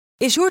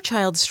Is your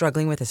child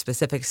struggling with a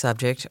specific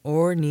subject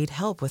or need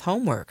help with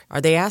homework?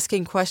 Are they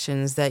asking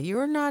questions that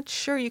you're not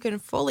sure you can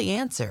fully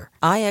answer?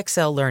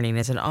 IXL Learning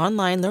is an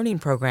online learning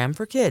program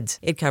for kids.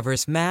 It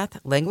covers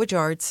math, language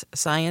arts,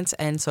 science,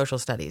 and social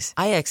studies.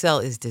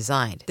 IXL is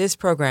designed. This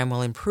program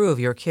will improve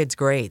your kids'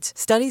 grades.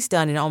 Studies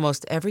done in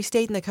almost every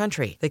state in the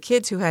country. The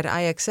kids who had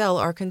IXL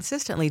are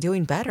consistently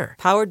doing better.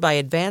 Powered by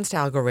advanced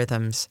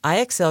algorithms,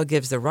 IXL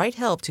gives the right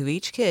help to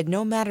each kid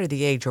no matter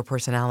the age or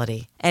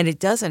personality. And it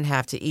doesn't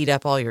have to eat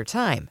up all your time.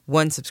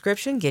 One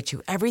subscription gets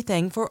you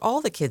everything for all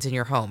the kids in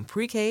your home,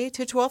 pre-K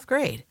to 12th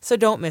grade. So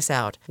don't miss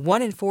out.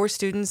 1 in 4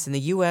 students in the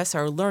U.S.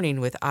 are learning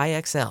with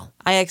IXL.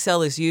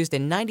 IXL is used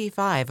in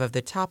 95 of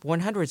the top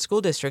 100 school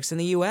districts in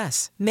the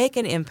U.S. Make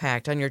an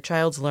impact on your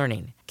child's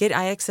learning. Get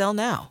IXL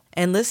now.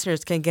 And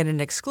listeners can get an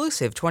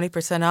exclusive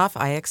 20% off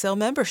IXL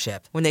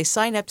membership when they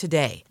sign up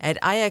today at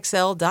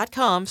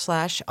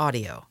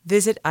IXL.com/audio.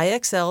 Visit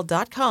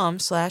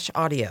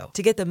IXL.com/audio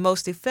to get the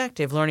most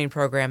effective learning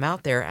program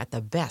out there at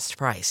the best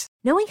price.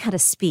 Knowing how to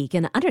speak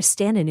and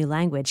understand a new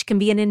language can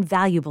be an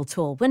invaluable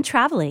tool when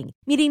traveling,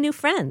 meeting new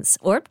friends,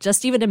 or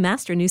just even to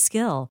master a new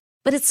skill.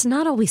 But it's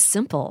not always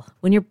simple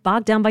when you're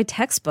bogged down by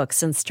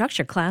textbooks and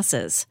structured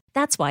classes.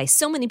 That's why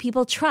so many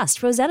people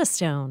trust Rosetta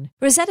Stone.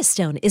 Rosetta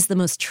Stone is the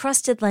most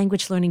trusted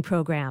language learning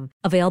program,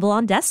 available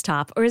on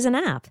desktop or as an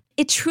app.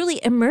 It truly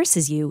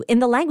immerses you in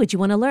the language you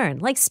want to learn,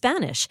 like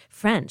Spanish,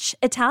 French,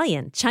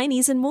 Italian,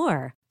 Chinese, and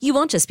more. You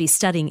won't just be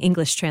studying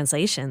English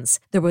translations.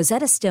 The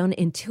Rosetta Stone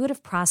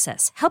intuitive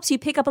process helps you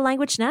pick up a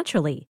language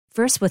naturally,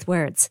 first with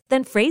words,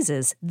 then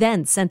phrases,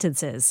 then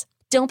sentences.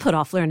 Don't put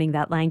off learning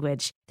that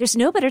language. There's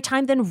no better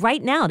time than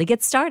right now to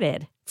get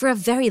started. For a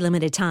very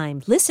limited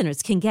time,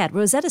 listeners can get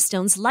Rosetta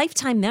Stone's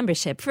lifetime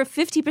membership for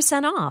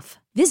 50% off.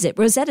 Visit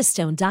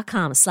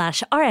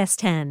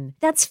rosettastone.com/rs10.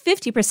 That's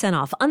 50%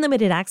 off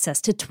unlimited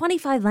access to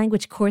 25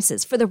 language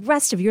courses for the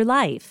rest of your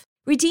life.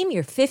 Redeem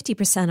your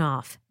 50%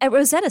 off at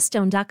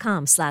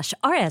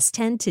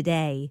rosettastone.com/rs10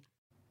 today.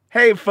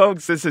 Hey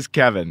folks, this is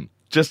Kevin.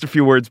 Just a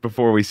few words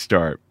before we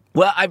start.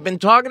 Well, I've been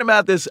talking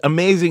about this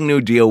amazing new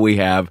deal we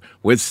have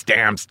with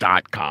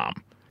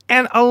Stamps.com.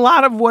 And a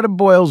lot of what it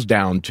boils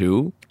down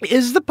to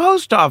is the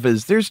post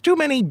office. There's too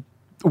many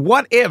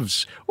what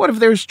ifs. What if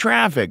there's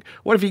traffic?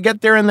 What if you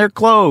get there and they're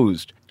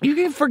closed? You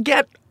can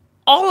forget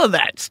all of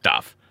that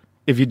stuff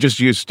if you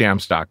just use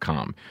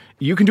Stamps.com.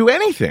 You can do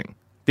anything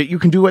that you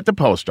can do at the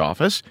post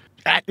office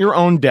at your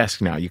own desk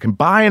now. You can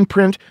buy and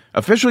print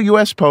official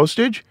U.S.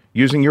 postage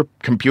using your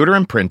computer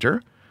and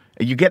printer.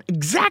 You get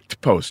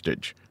exact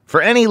postage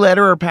for any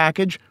letter or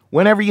package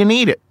whenever you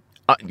need it.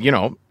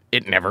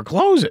 It never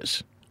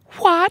closes.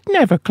 What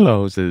never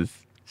closes?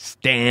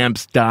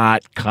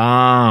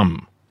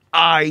 Stamps.com.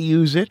 I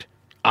use it.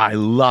 I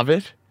love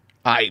it.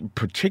 I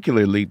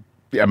particularly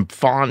am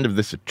fond of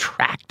this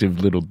attractive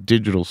little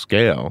digital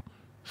scale.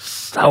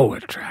 So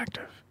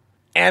attractive.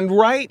 And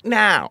right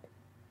now,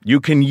 you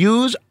can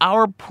use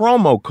our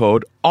promo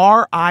code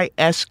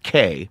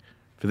RISK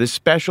for this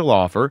special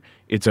offer.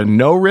 It's a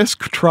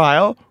no-risk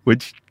trial,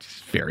 which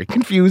is very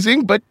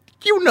confusing, but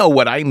you know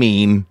what I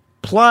mean.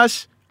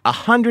 Plus, a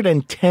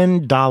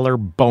 $110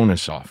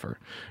 bonus offer.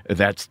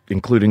 That's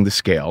including the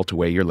scale to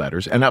weigh your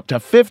letters, and up to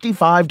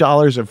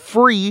 $55 of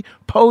free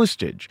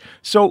postage.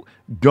 So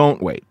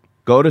don't wait.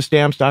 Go to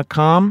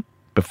Stamps.com.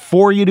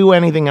 Before you do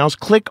anything else,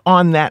 click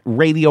on that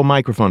radio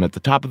microphone at the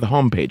top of the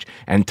homepage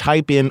and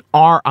type in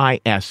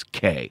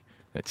RISK.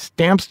 That's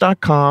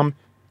Stamps.com.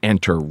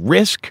 Enter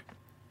RISK.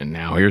 And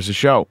now here's the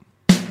show.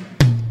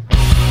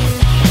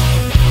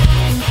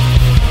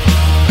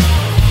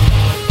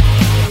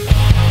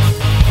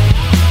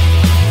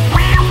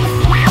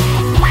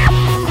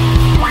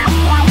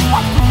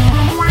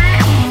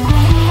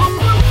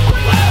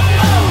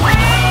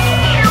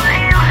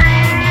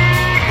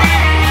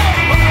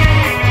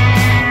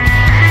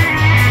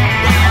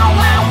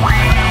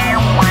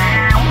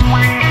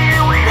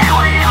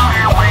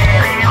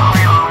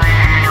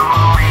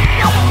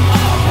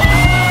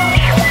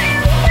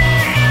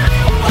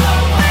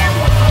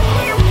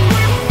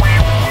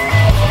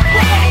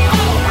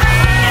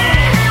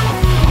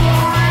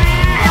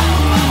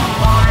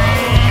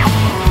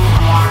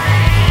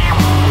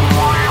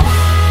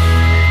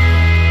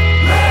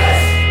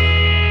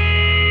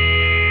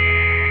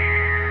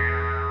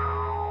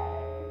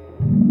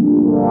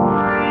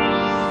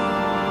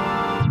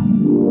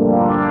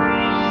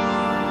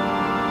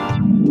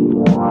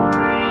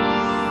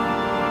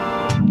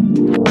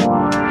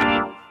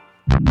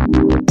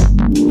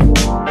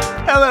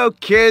 Hello,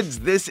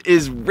 kids. This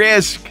is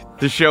Risk,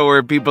 the show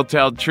where people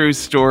tell true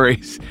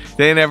stories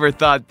they never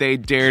thought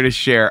they'd dare to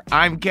share.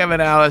 I'm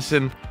Kevin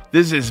Allison.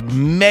 This is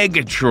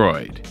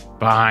Megatroid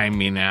behind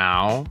me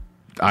now.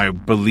 I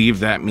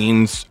believe that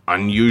means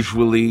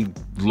unusually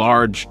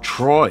large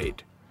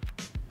Troid.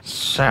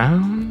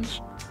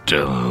 Sounds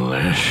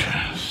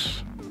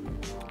delicious.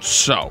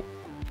 So,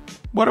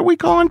 what are we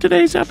calling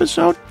today's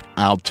episode?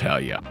 I'll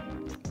tell you.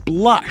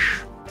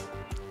 Blush.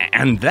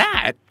 And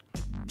that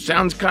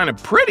sounds kind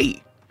of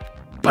pretty,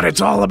 but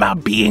it's all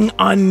about being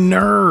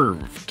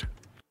unnerved.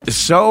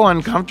 so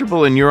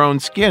uncomfortable in your own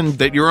skin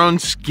that your own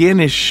skin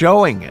is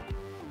showing it.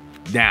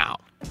 Now,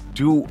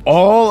 do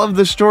all of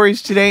the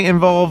stories today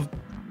involve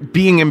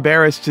being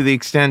embarrassed to the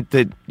extent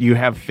that you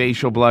have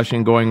facial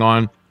blushing going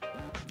on?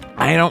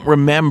 I don't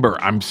remember.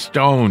 I'm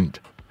stoned.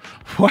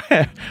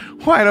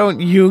 Why don't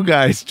you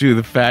guys do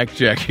the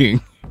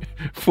fact-checking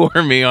for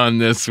me on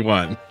this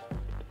one?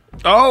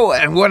 Oh,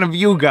 and one of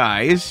you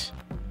guys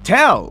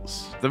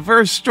tells the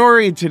first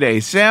story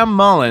today. Sam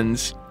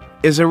Mullins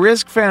is a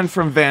Risk fan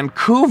from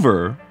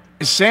Vancouver.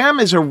 Sam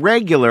is a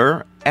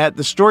regular at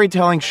the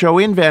storytelling show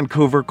in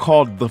Vancouver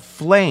called The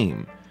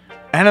Flame.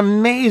 An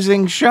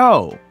amazing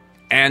show.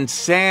 And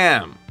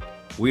Sam,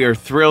 we are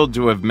thrilled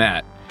to have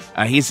met.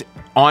 He's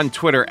on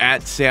Twitter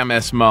at Sam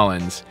S.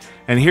 Mullins.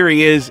 And here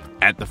he is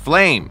at The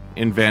Flame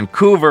in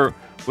Vancouver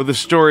with a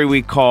story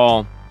we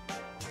call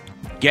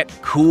Get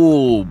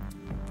Cool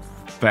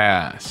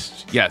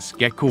Fast. Yes,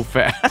 Get Cool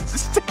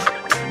Fast.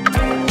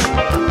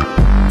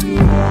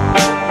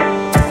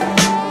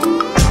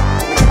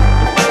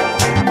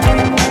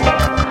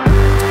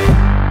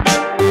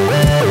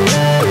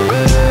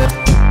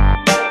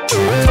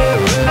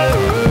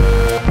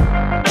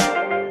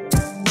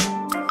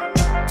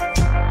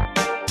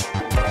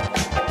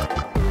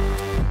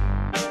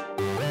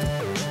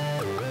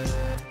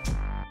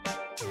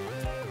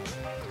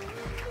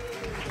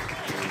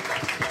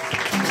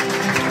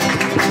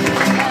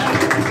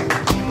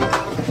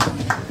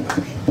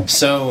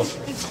 So,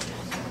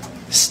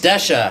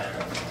 Stesha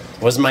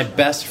was my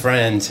best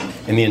friend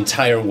in the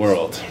entire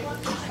world.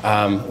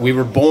 We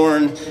were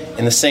born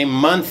in the same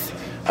month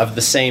of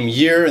the same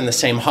year in the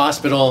same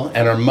hospital,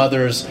 and our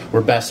mothers were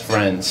best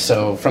friends.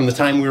 So from the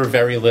time we were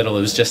very little,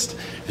 it was just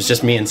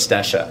me and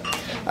Stesha.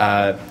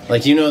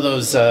 Like, you know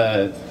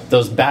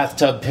those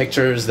bathtub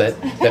pictures that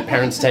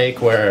parents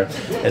take where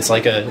it's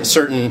like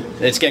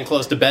it's getting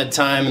close to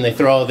bedtime and they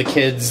throw all the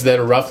kids that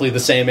are roughly the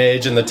same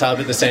age in the tub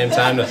at the same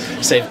time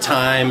to save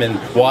time and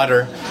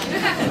water.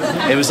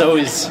 It was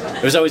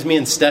always me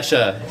and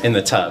Stesha in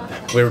the tub.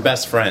 We were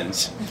best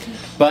friends.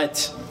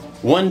 But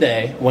one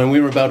day when we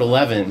were about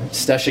 11,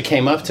 Stesha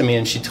came up to me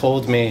and she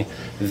told me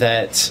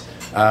that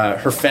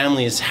her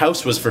family's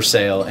house was for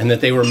sale and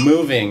that they were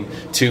moving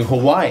to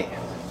Hawaii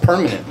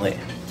permanently.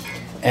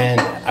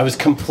 And I was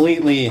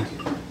completely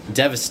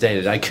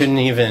devastated. I couldn't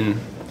even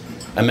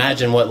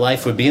imagine what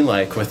life would be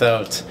like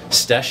without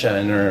Stesha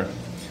and her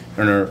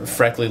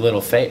freckly little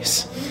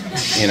face,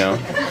 you know.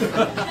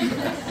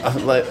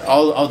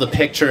 All the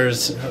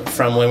pictures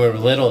from when we were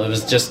little, it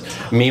was just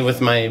me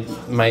with my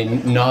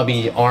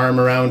knobby arm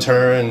around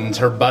her and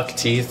her buck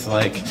teeth,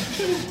 like,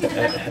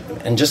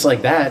 and just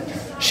like that,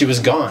 she was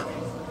gone.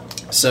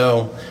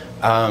 So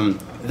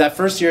that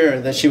first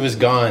year that she was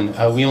gone,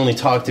 we only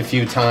talked a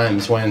few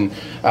times when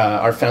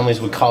our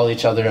families would call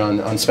each other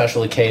on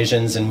special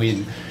occasions, and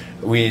we'd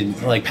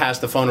like pass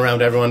the phone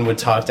around, everyone would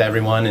talk to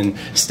everyone, and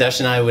Stesh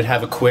and I would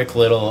have a quick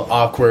little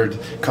awkward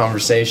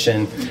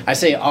conversation. I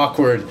say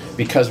awkward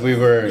because we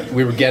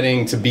were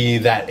getting to be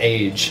that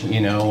age,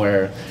 you know,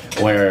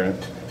 where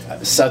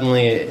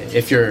suddenly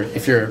if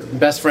your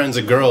best friend's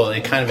a girl,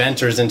 it kind of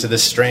enters into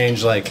this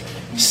strange like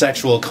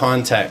sexual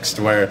context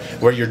where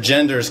your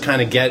genders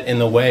kind of get in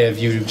the way of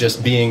you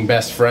just being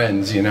best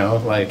friends, you know,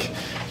 like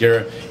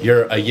you're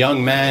a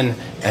young man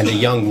and a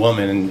young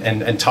woman,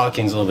 and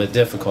talking's a little bit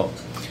difficult.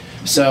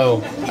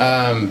 So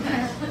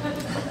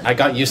I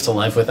got used to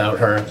life without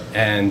her,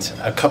 and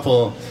a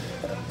couple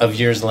of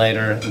years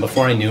later,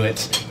 before I knew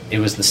it, it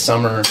was the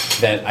summer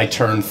that I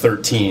turned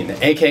 13,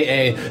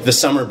 aka the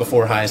summer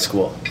before high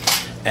school,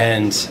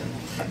 and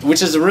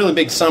which is a really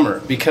big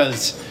summer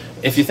because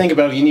if you think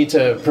about it, you need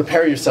to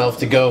prepare yourself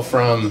to go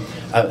from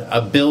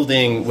a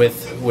building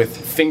with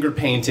finger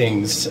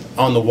paintings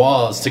on the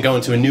walls to go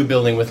into a new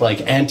building with like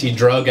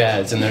anti-drug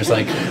ads, and there's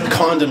like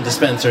condom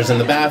dispensers in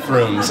the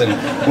bathrooms, and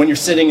when you're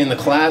sitting in the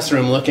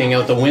classroom looking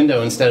out the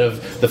window instead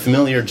of the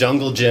familiar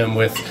jungle gym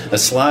with a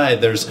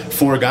slide, there's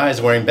 4 guys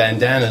wearing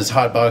bandanas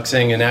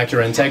hotboxing an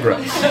Acura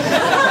Integra.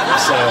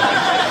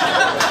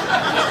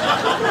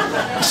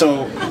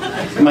 So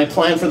my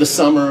plan for the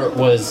summer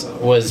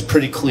was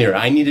pretty clear.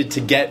 I needed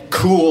to get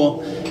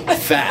cool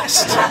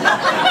fast.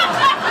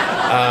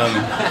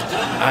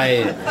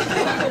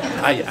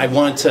 I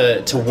want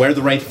to wear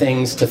the right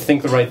things, to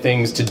think the right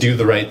things, to do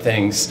the right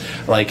things.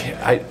 Like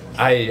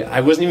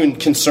I wasn't even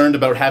concerned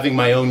about having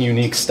my own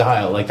unique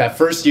style. Like that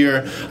first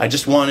year, I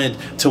just wanted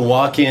to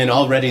walk in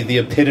already the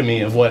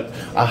epitome of what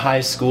a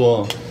high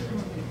school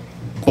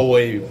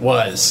boy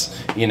was,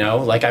 you know,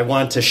 like I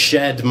wanted to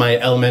shed my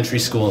elementary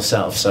school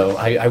self. So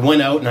I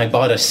went out and I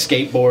bought a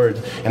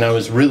skateboard, and I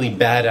was really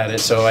bad at it,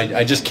 so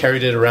I just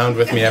carried it around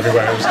with me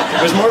everywhere.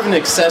 It was more of an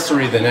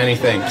accessory than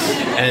anything.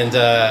 And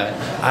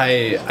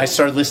I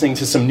started listening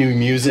to some new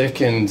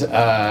music, and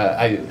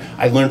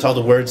I learned all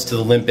the words to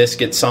the Limp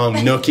Bizkit song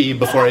Nookie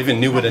before I even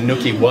knew what a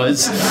Nookie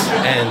was.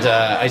 And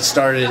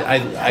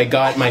I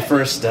got my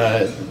first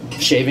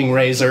shaving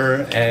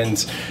razor and,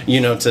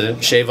 to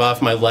shave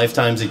off my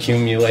lifetime's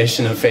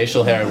accumulation of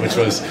facial hair, which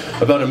was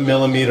about 1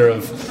 millimeter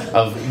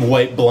of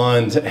white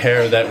blonde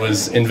hair that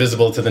was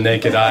invisible to the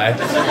naked eye,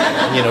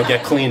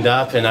 get cleaned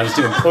up. And I was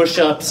doing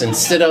push-ups and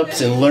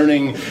sit-ups and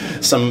learning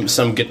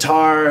some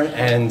guitar,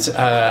 and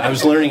I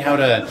was learning how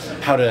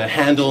to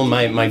handle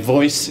my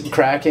voice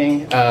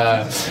cracking.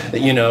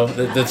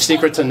 The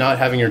secret to not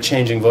having your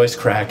changing voice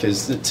crack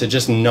is to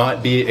just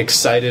not be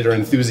excited or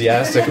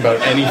enthusiastic about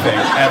anything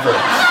ever.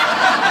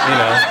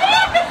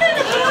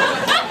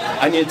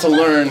 I needed to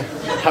learn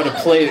how to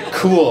play it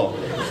cool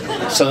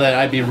so that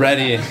I'd be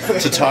ready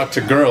to talk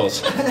to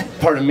girls.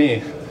 Pardon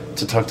me,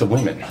 to talk to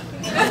women.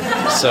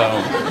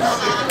 So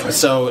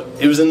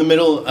it was in the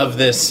middle of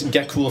this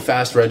get cool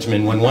fast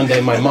regimen when one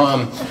day my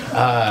mom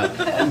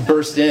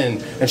burst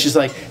in and she's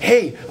like,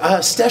 "Hey,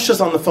 Stesha's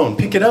on the phone,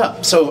 pick it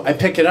up." So I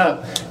pick it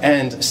up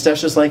and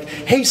Stesha's like,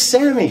 "Hey,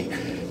 Sammy,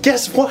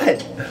 guess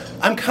what?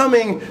 I'm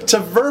coming to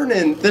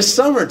Vernon this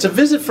summer to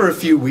visit for a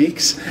few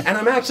weeks, and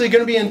I'm actually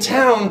going to be in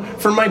town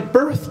for my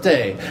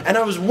birthday. And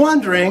I was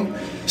wondering,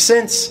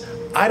 since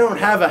I don't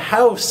have a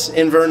house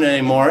in Vernon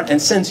anymore,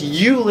 and since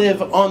you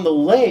live on the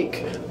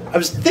lake, I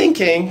was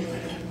thinking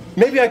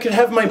maybe I could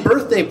have my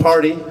birthday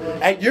party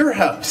at your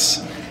house."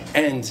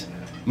 And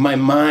my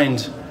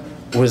mind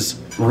was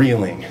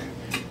reeling.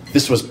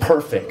 This was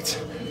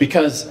perfect,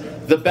 because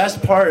the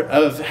best part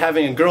of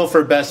having a girl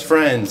for a best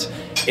friend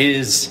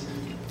is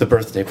the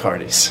birthday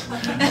parties.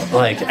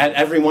 Like, at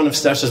every one of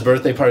Stesha's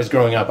birthday parties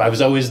growing up, I was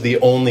always the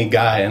only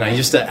guy, and I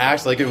used to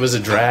act like it was a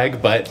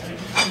drag, but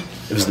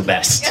it was the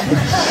best.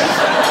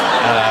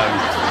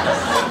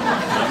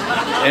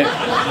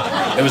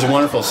 It was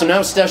wonderful. So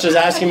now Stesha's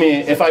asking me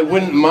if I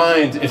wouldn't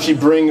mind if she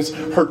brings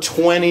her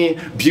 20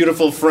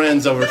 beautiful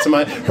friends over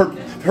to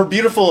her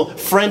beautiful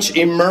French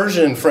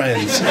immersion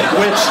friends,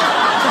 which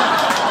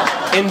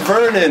in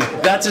Vernon,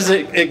 that's as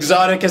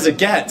exotic as it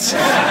gets.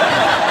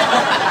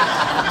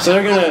 So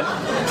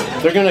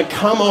they're gonna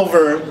come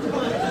over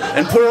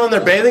and put on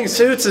their bathing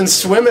suits and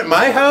swim at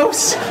my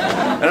house,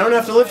 and I don't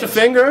have to lift a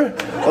finger.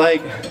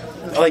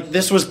 Like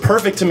this was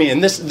perfect to me,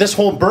 and this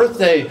whole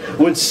birthday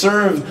would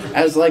serve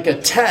as like a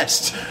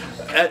test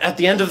at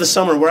the end of the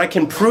summer where I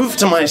can prove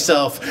to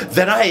myself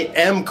that I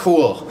am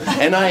cool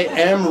and I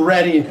am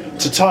ready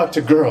to talk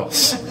to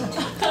girls.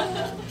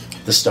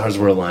 The stars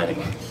were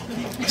aligning.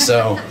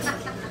 So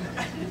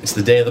it's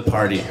the day of the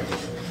party,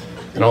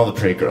 and all the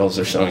pretty girls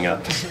are showing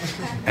up,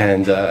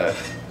 and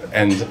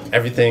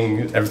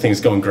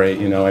everything's going great.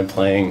 I'm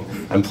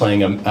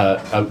playing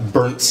a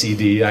burnt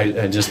CD.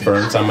 I just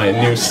burnt on my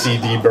new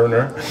CD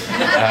burner.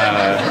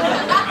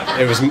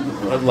 It was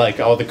like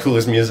all the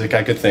coolest music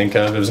I could think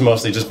of. It was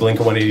mostly just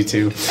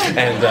Blink-182,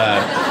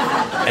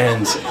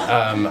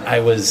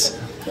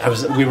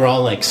 we were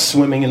all like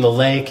swimming in the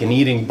lake and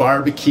eating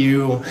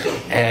barbecue,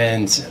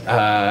 and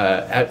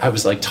I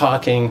was like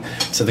talking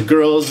to the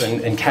girls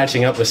and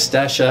catching up with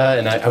Stesha,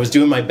 and I was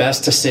doing my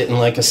best to sit in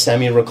like a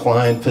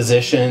semi-reclined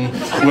position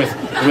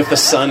with the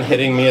sun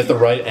hitting me at the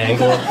right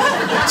angle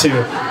to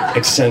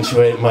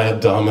accentuate my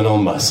abdominal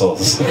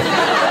muscles.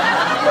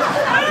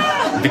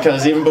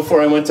 Because even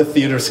before I went to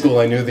theater school,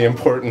 I knew the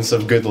importance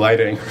of good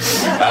lighting.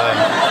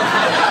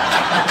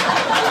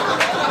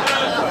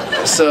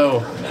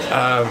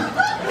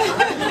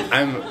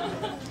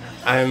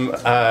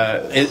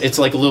 It's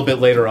like a little bit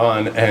later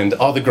on, and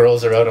all the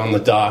girls are out on the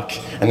dock,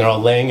 and they're all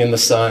laying in the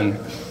sun,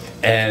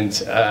 and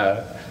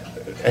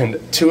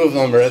two of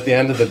them are at the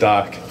end of the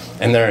dock,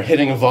 and they're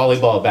hitting a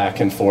volleyball back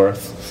and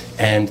forth,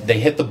 and they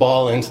hit the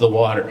ball into the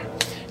water,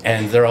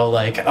 and they're all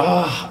like,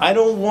 "Oh, I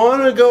don't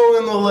want to go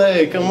in the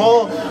lake. I'm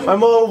all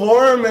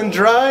warm and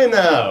dry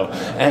now."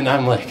 And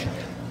I'm like,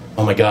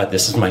 "Oh my God,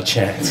 this is my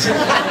chance.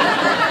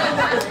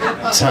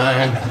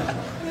 Time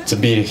to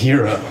be a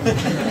hero."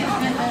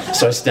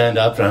 So I stand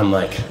up and I'm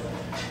like,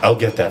 "I'll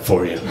get that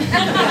for you."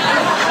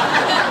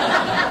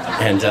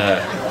 And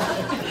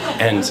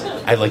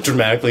I like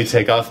dramatically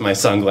take off my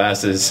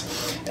sunglasses,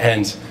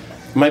 and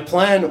my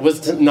plan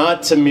was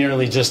not to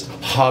merely just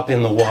hop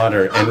in the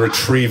water and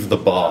retrieve the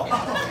ball.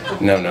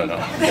 No.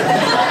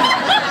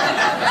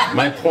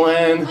 My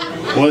plan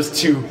was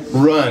to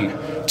run,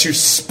 to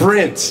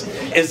sprint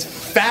as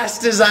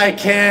fast as I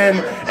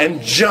can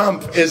and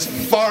jump as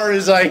far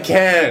as I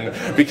can,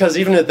 because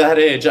even at that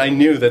age I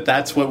knew that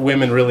that's what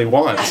women really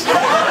want,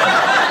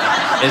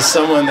 is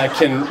someone that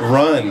can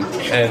run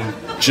and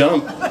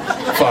jump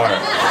far.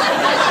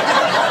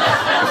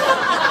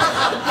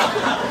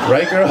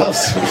 Right, girls?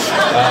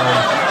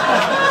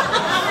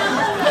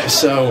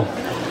 So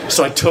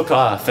I took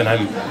off, and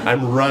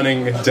I'm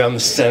running down the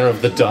center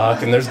of the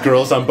dock, and there's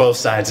girls on both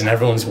sides, and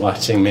everyone's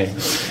watching me,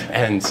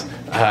 and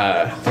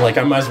like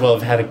I might as well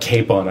have had a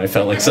cape on. I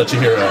felt like such a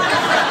hero.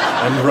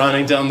 I'm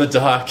running down the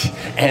dock,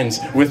 and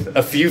with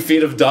a few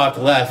feet of dock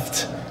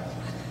left,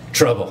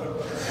 trouble.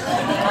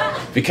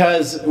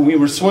 Because we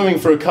were swimming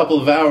for a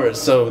couple of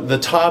hours, so the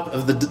top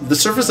of the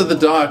surface of the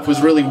dock was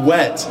really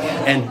wet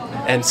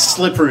and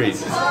slippery,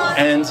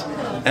 and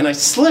and I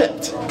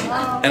slipped,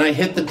 and I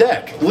hit the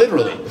deck,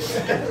 literally.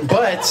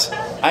 But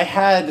I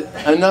had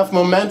enough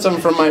momentum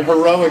from my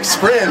heroic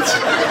sprint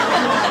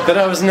that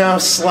I was now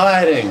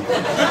sliding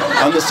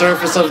on the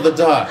surface of the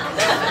dock.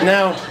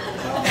 Now,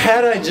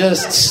 had I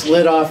just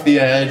slid off the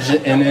edge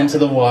and into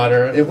the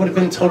water, it would have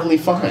been totally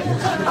fine.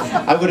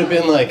 I would have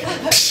been like,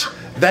 psh,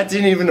 that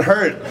didn't even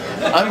hurt.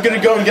 I'm gonna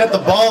go and get the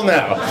ball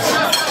now.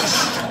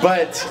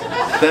 But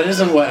that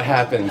isn't what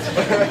happened,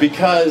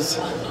 because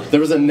there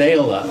was a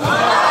nail up.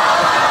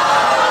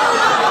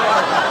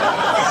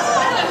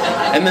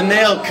 And the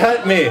nail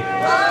cut me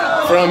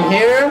from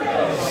here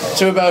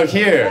to about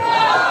here.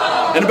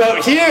 And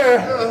about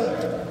here,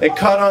 it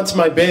caught onto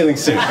my bathing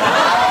suit.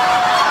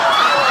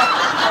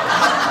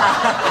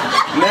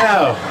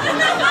 Now,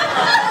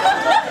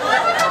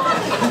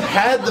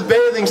 had the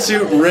bathing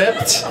suit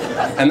ripped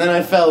and then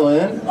I fell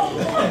in,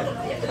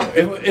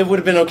 it would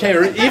have been okay.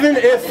 Or even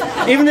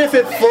if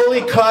it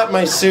fully caught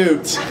my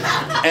suit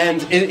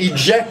and it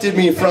ejected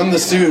me from the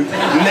suit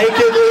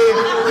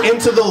nakedly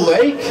into the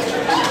lake,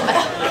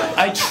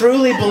 I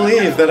truly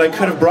believe that I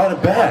could have brought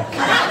it back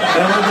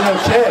and it would have been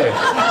okay.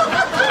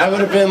 I would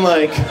have been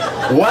like,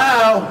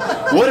 wow,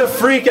 what a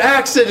freak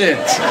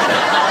accident.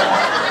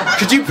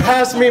 Could you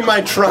pass me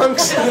my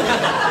trunks?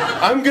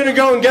 I'm gonna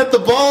go and get the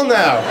ball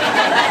now.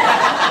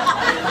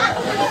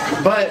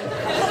 But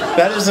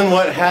that isn't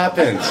what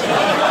happened.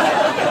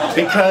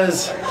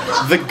 Because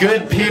the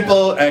good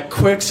people at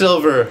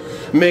Quicksilver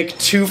make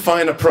too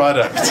fine a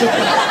product.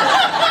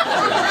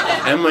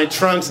 And my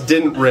trunks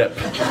didn't rip.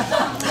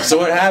 So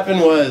what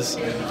happened was,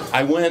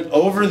 I went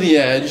over the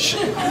edge,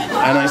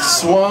 and I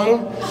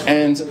swung,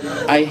 and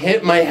I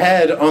hit my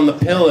head on the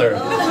pillar,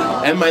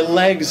 and my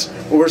legs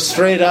were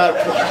straight up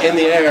in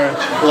the air,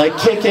 like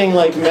kicking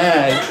like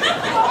mad,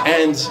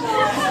 and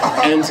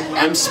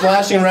I'm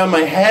splashing around,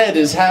 my head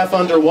is half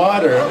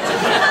underwater,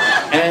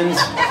 and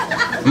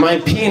my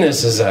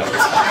penis is out.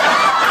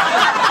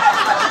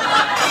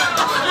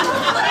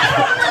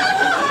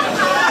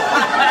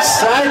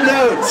 Side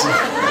note.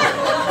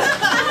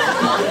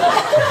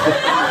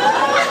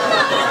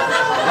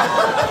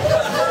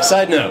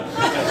 Side note.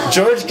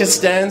 George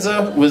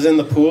Costanza was in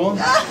the pool.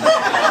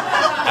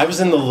 I was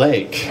in the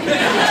lake.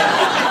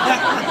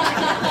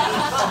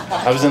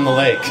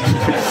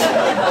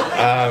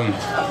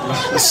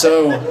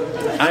 So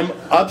I'm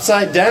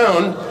upside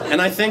down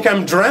and I think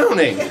I'm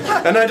drowning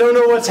and I don't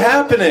know what's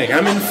happening.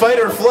 I'm in fight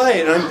or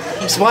flight. I'm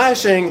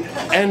splashing,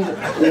 and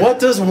what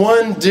does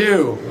one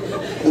do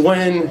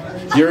when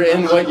you're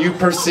in what you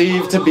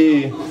perceive to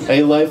be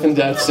a life and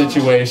death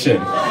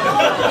situation?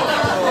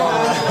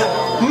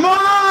 Mom!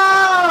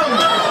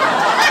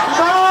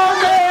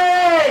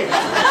 Mommy!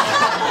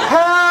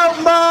 Help,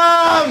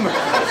 Mom!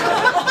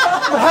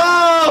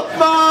 Help,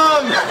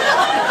 Mom!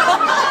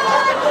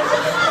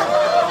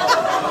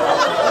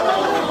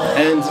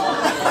 And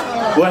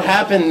what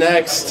happened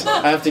next,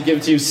 I have to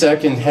give to you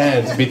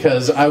secondhand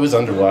because I was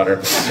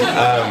underwater.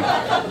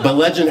 But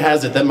legend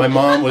has it that my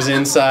mom was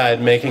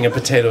inside making a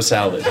potato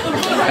salad.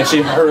 And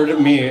she heard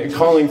me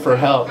calling for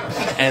help.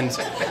 And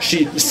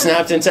she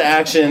snapped into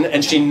action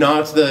and she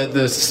knocked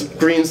the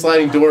screen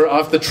sliding door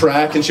off the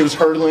track, and she was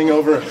hurtling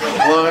over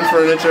lawn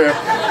furniture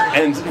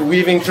and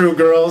weaving through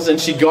girls, and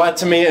she got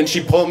to me and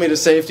she pulled me to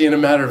safety in a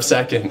matter of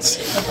seconds.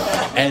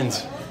 And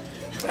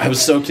I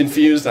was so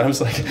confused. I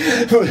was like,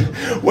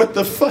 what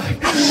the fuck?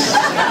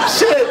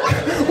 Shit!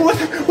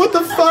 What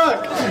the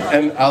fuck?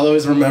 And I'll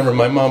always remember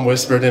my mom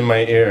whispered in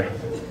my ear,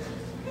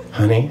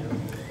 honey,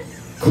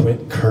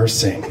 quit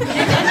cursing.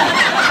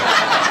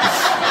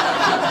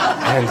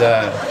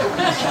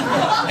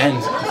 And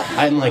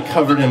I'm like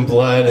covered in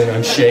blood and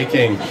I'm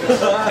shaking.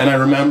 And I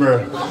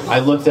remember I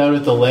looked out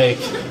at the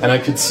lake and I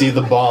could see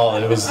the ball.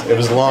 It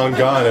was long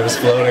gone. It was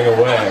floating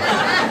away.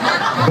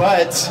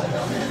 But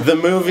the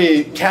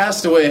movie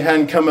Castaway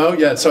hadn't come out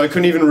yet, so I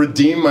couldn't even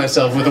redeem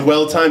myself with a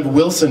well-timed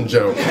Wilson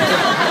joke.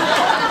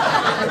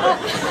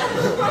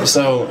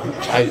 So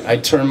I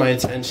turned my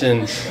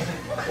attention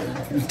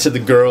to the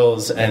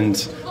girls,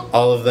 and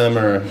all of them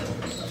are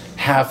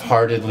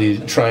half-heartedly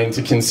trying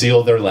to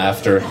conceal their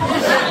laughter.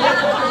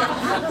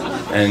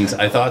 And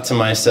I thought to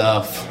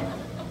myself,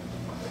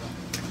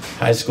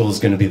 high school is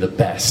going to be the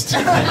best.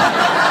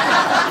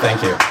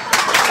 Thank you.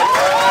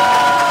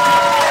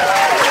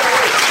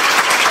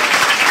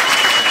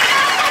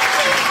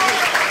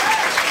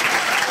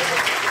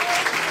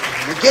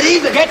 Get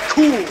even. Get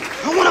cool.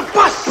 I want to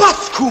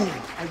bust cool.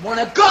 I want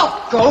to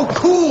go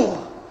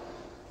cool.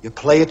 You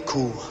play it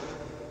cool.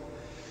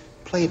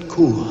 Play it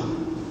cool.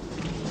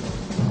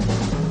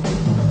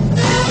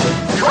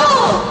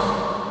 Cool!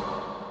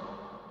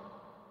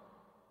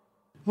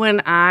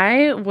 When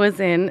I was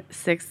in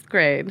 6th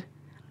grade,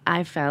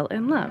 I fell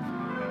in love.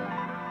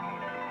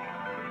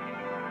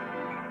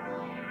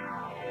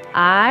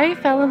 I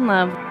fell in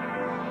love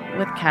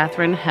with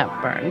Katharine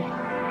Hepburn.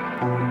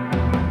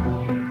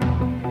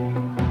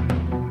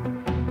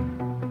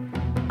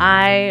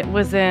 I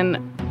was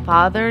in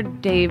Father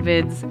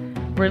David's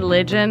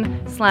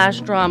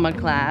religion/drama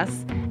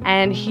class,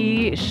 and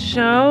he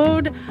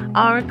showed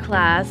our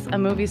class a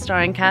movie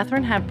starring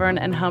Katharine Hepburn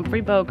and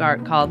Humphrey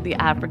Bogart called The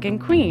African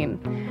Queen.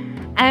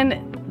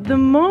 And the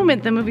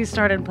moment the movie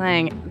started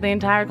playing, the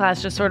entire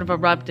class just sort of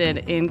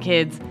erupted in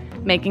kids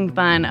making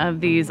fun of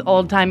these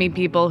old-timey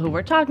people who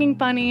were talking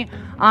funny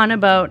on a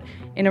boat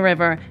in a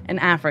river in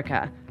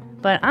Africa.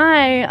 But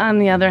I, on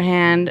the other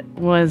hand,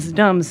 was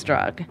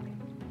dumbstruck.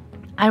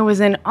 I was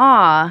in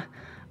awe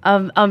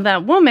of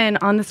that woman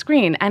on the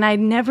screen, and I'd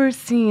never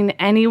seen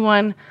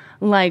anyone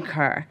like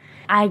her.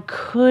 I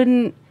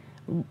couldn't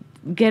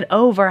get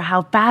over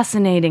how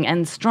fascinating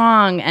and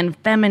strong and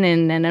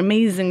feminine and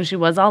amazing she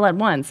was all at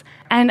once.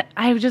 And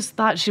I just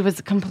thought she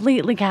was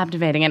completely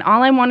captivating. And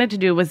all I wanted to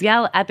do was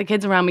yell at the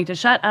kids around me to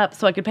shut up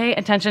so I could pay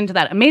attention to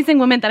that amazing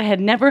woman that I had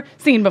never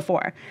seen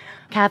before.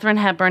 Katharine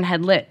Hepburn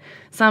had lit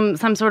some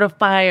sort of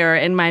fire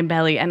in my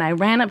belly, and I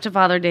ran up to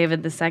Father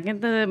David the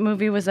second the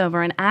movie was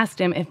over and asked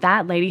him if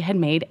that lady had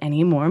made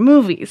any more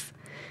movies.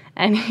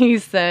 And he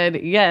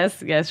said,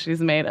 yes, she's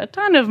made a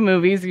ton of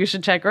movies. You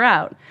should check her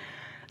out.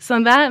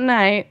 So that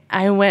night,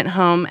 I went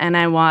home and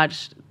I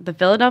watched The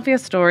Philadelphia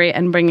Story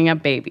and Bringing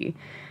Up Baby.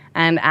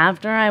 And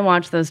after I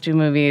watched those two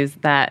movies,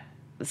 that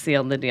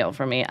sealed the deal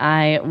for me.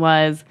 I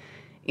was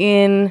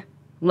in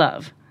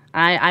love.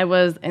 I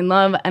was in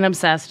love and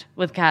obsessed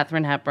with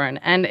Katharine Hepburn.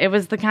 And it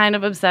was the kind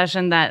of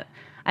obsession that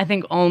I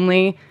think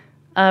only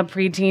a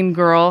preteen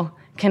girl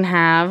can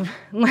have.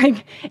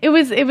 Like, it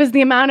was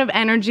the amount of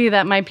energy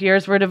that my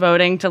peers were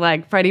devoting to,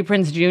 like, Freddie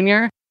Prinze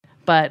Jr.,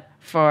 but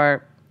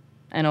for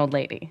an old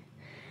lady.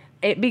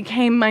 It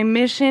became my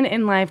mission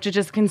in life to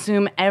just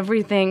consume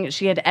everything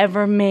she had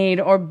ever made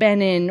or been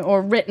in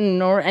or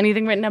written or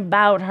anything written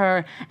about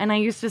her. And I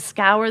used to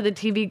scour the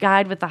TV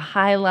guide with a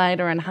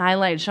highlighter and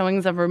highlight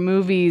showings of her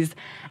movies.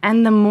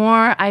 And the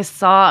more I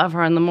saw of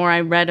her and the more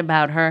I read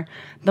about her,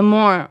 the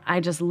more I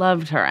just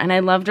loved her. And I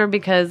loved her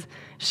because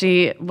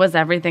she was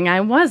everything I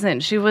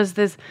wasn't. She was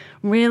this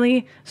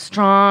really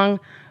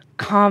strong,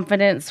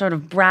 confident, sort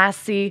of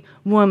brassy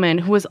woman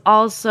who was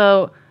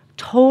also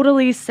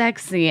totally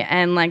sexy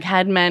and like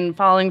had men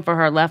falling for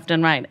her left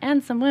and right,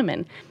 and some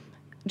women.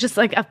 Just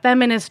like a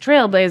feminist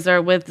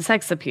trailblazer with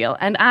sex appeal.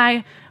 And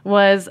I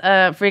was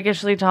a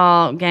freakishly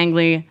tall,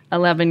 gangly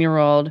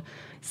 11-year-old.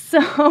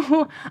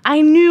 So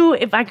I knew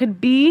if I could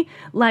be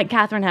like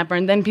Katharine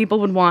Hepburn, then people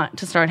would want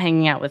to start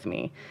hanging out with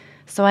me.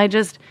 So I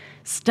just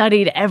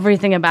studied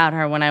everything about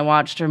her when I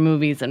watched her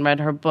movies and read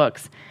her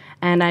books.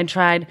 And I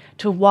tried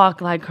to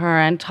walk like her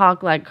and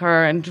talk like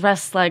her and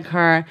dress like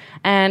her.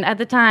 And at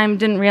the time,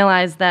 didn't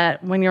realize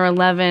that when you're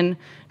 11,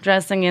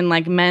 dressing in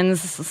like men's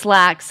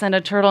slacks and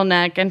a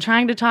turtleneck and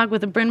trying to talk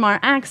with a Bryn Mawr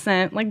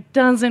accent like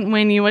doesn't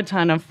win you a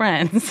ton of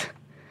friends.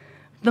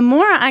 The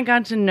more I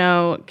got to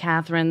know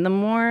Katharine, the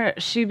more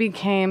she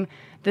became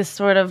this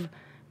sort of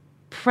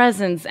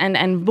presence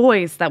and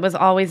voice that was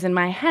always in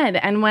my head.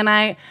 And when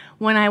I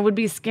would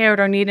be scared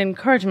or need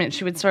encouragement,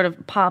 she would sort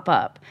of pop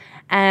up.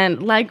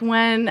 And like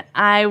when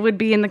I would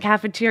be in the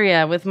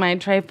cafeteria with my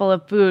tray full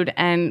of food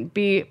and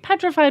be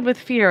petrified with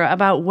fear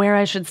about where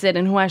I should sit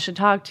and who I should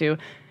talk to,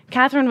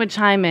 Katharine would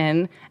chime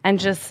in and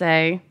just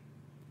say,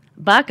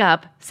 "Buck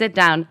up, sit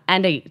down,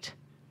 and eat."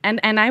 And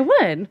I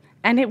would,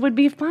 and it would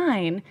be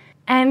fine.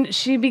 And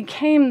she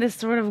became this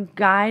sort of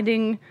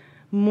guiding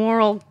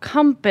moral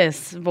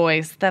compass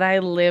voice that I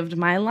lived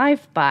my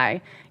life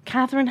by.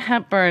 Katharine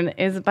Hepburn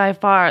is by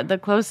far the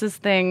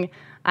closest thing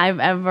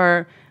I've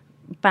ever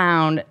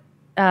found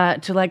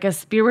to like a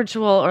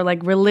spiritual or like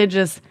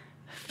religious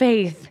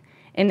faith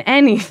in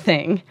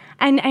anything.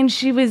 And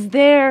she was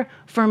there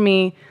for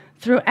me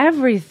through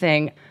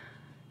everything.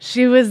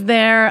 She was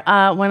there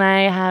when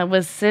I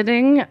was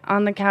sitting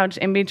on the couch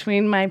in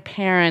between my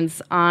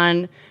parents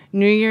on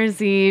New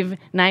Year's Eve,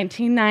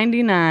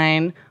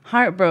 1999,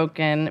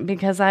 heartbroken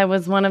because I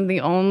was one of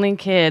the only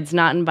kids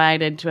not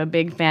invited to a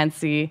big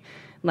fancy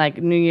like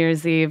New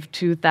Year's Eve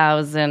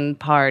 2000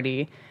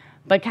 party.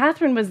 But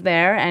Katharine was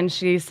there and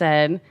she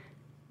said,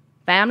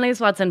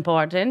 "Family's what's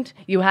important.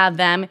 You have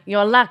them,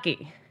 you're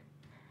lucky."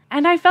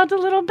 And I felt a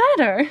little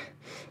better.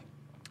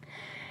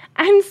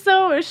 And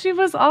so she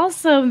was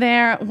also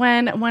there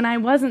when I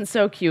wasn't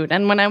so cute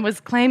and when I was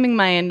claiming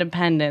my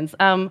independence.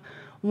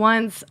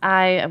 Once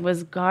I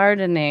was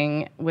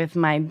gardening with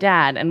my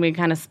dad and we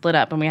kind of split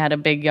up and we had a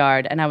big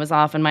yard and I was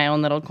off in my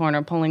own little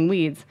corner pulling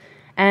weeds.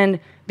 And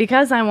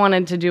because I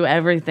wanted to do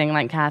everything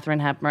like Katharine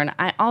Hepburn,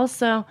 I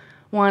also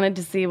wanted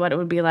to see what it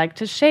would be like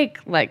to shake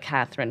like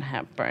Katharine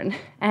Hepburn.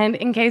 And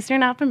in case you're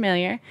not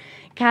familiar,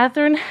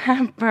 Katharine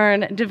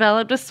Hepburn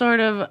developed a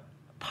sort of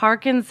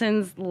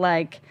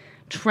Parkinson's-like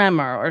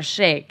tremor or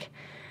shake.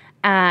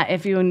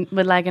 If you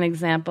would like an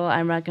example,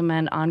 I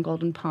recommend On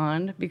Golden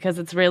Pond because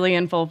it's really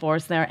in full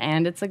force there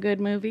and it's a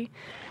good movie.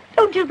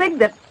 Don't you think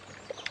that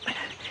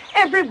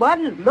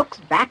everyone looks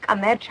back on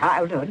their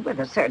childhood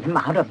with a certain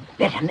amount of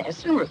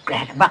bitterness and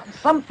regret about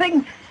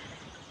something?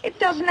 It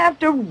doesn't have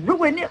to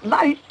ruin your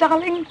life,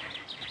 darling.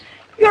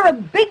 You're a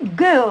big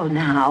girl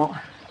now.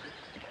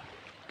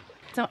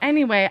 So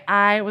anyway,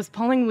 I was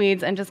pulling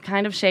weeds and just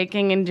kind of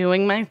shaking and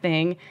doing my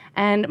thing.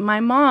 And my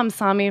mom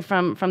saw me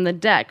from the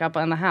deck up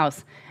on the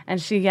house.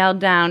 And she yelled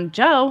down,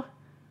 "Joe,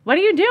 what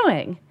are you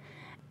doing?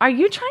 Are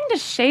you trying to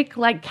shake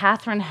like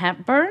Katharine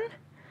Hepburn?"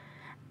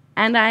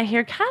 And I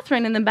hear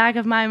Katharine in the back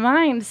of my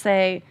mind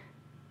say,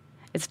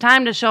 "It's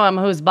time to show him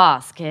who's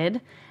boss,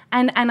 kid."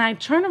 And I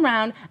turn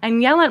around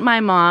and yell at my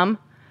mom,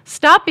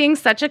 "Stop being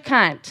such a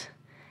cunt."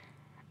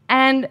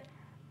 And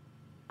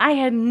I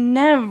had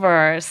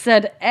never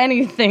said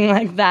anything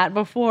like that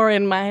before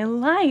in my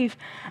life.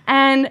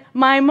 And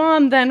my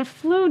mom then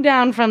flew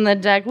down from the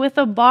deck with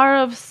a bar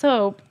of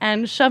soap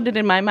and shoved it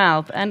in my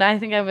mouth. And I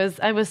think I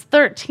was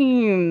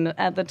 13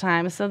 at the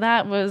time, so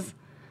that was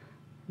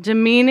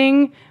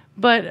demeaning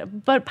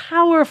but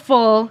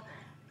powerful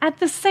at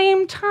the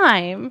same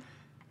time.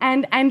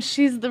 And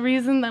she's the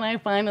reason that I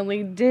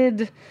finally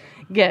did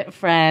get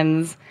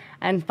friends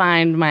and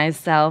find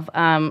myself.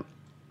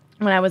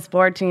 When I was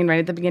 14, right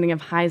at the beginning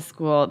of high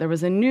school, there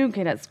was a new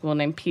kid at school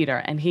named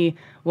Peter, and he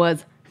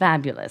was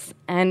fabulous.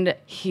 And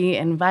he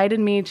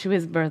invited me to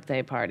his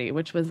birthday party,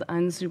 which was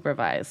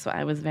unsupervised, so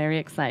I was very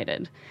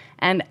excited.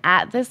 And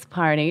at this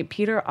party,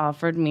 Peter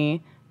offered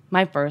me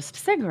my first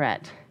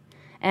cigarette.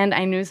 And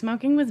I knew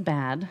smoking was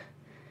bad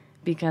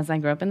because I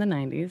grew up in the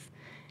 90s,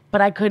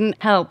 but I couldn't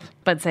help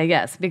but say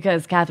yes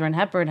because Katharine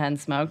Hepburn hadn't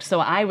smoked, so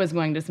I was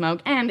going to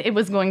smoke, and it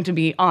was going to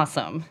be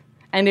awesome.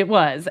 And it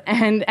was.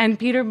 And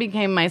Peter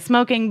became my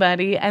smoking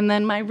buddy and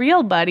then my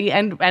real buddy,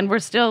 and we're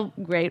still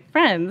great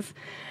friends.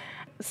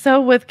 So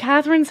with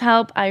Katharine's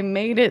help, I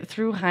made it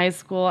through high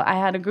school. I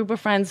had a group of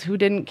friends who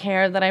didn't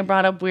care that I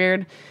brought up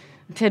weird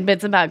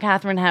tidbits about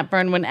Katharine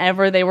Hepburn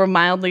whenever they were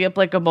mildly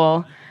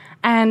applicable.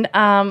 And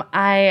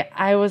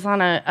I was on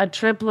a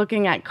trip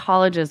looking at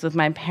colleges with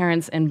my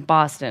parents in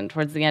Boston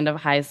towards the end of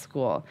high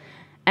school.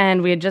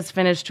 And we had just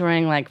finished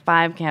touring like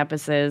 5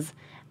 campuses.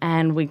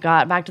 And we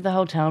got back to the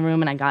hotel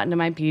room, and I got into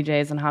my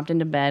PJs and hopped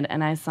into bed,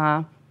 and I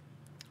saw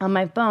on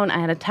my phone, I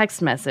had a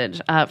text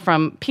message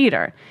from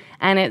Peter,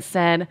 and it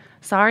said,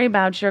 "Sorry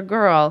about your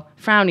girl,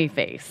 frowny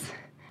face."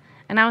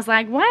 And I was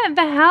like, what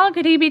the hell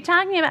could he be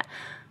talking about?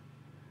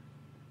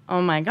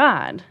 Oh my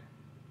God.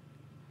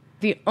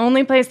 The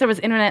only place there was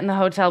internet in the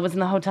hotel was in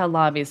the hotel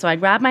lobby, so I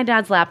grabbed my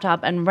dad's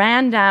laptop and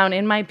ran down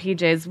in my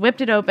PJs,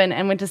 whipped it open,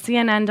 and went to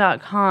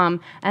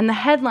CNN.com, and the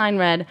headline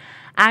read,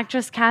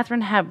 "Actress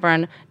Katharine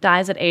Hepburn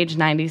dies at age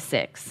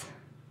 96.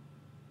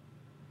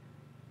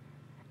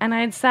 And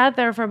I had sat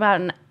there for about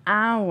an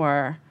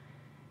hour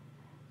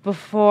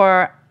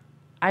before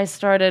I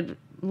started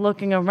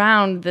looking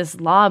around this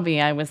lobby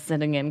I was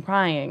sitting in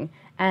crying.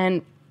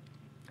 And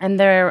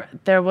there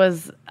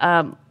was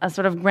a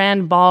sort of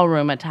grand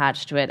ballroom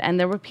attached to it. And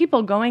there were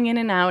people going in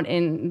and out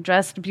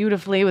dressed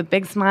beautifully with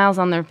big smiles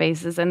on their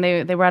faces. And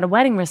they were at a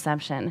wedding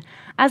reception.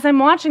 As I'm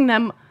watching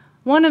them,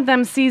 one of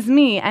them sees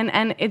me,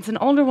 and it's an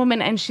older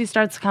woman, and she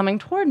starts coming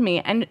toward me,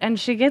 and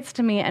she gets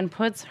to me and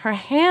puts her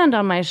hand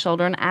on my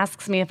shoulder and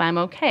asks me if I'm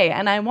okay.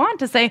 And I want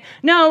to say,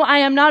 "No, I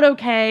am not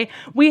okay.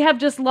 We have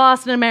just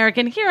lost an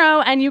American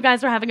hero, and you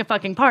guys are having a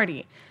fucking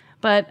party."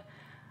 But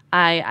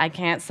I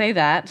can't say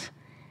that.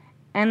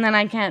 And then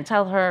I can't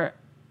tell her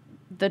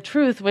the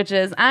truth, which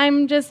is,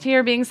 I'm just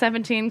here being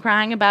 17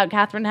 crying about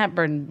Katharine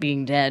Hepburn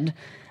being dead.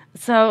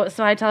 So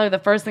I tell her the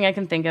first thing I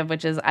can think of,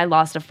 which is I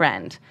lost a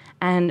friend.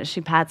 And she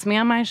pats me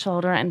on my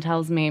shoulder and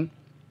tells me,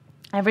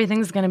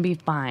 everything's going to be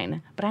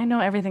fine. But I know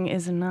everything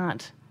is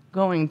not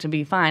going to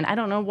be fine. I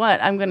don't know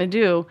what I'm going to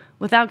do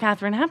without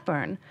Katharine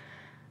Hepburn.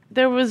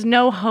 There was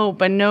no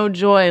hope and no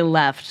joy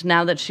left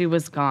now that she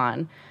was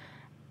gone.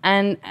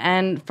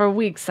 And for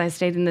weeks I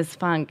stayed in this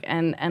funk.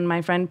 And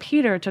my friend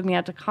Peter took me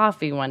out to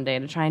coffee one day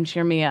to try and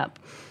cheer me up.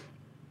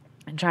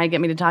 And try to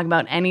get me to talk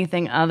about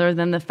anything other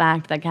than the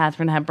fact that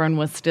Katharine Hepburn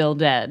was still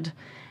dead.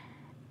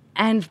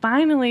 And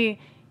finally,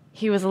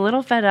 he was a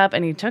little fed up,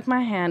 and he took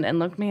my hand and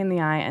looked me in the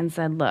eye and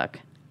said, "Look,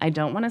 I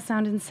don't want to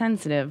sound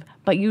insensitive,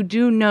 but you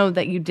do know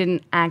that you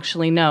didn't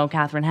actually know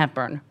Katharine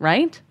Hepburn,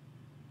 right?"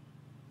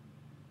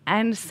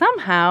 And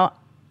somehow,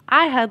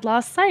 I had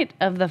lost sight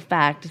of the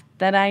fact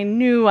that I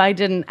knew I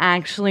didn't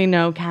actually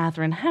know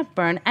Katharine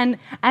Hepburn, and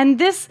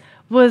this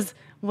was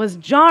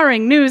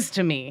jarring news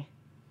to me,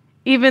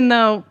 even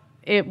though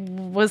it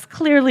was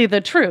clearly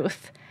the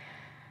truth.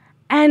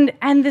 And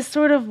this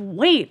sort of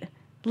weight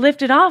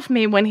lifted off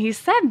me when he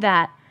said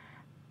that.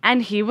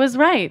 And he was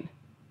right.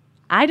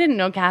 I didn't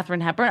know Katharine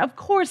Hepburn. Of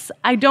course,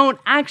 I don't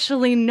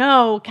actually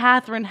know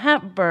Katharine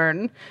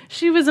Hepburn.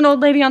 She was an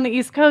old lady on the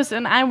East Coast,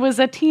 and I was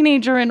a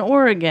teenager in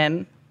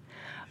Oregon.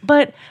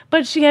 But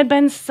she had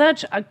been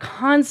such a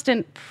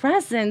constant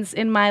presence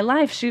in my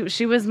life.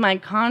 She was my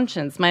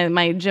conscience,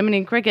 my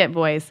Jiminy Cricket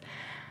voice,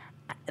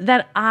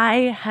 that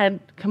I had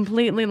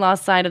completely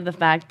lost sight of the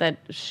fact that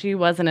she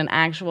wasn't an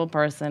actual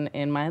person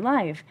in my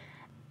life.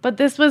 But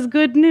this was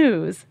good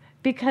news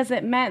because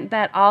it meant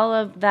that all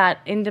of that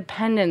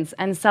independence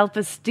and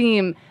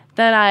self-esteem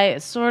that I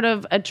sort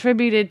of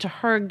attributed to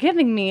her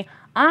giving me,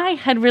 I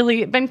had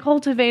really been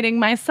cultivating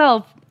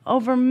myself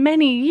over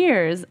many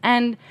years.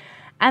 And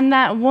And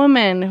that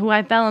woman who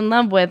I fell in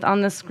love with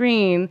on the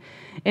screen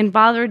in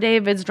Father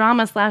David's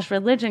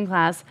drama/religion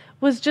class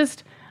was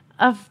just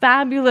a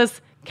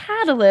fabulous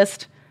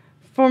catalyst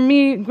for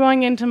me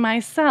growing into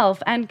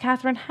myself. And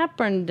Katharine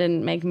Hepburn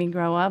didn't make me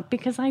grow up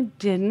because I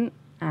didn't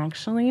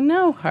actually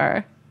know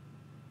her.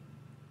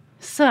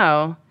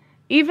 So,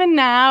 even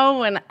now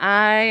when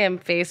I am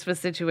faced with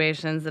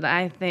situations that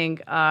I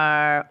think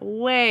are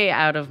way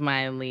out of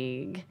my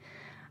league,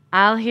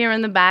 I'll hear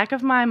in the back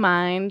of my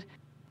mind,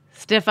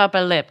 stiff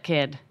upper lip,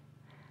 kid.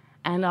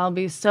 And I'll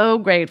be so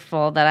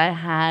grateful that I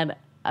had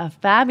a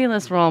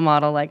fabulous role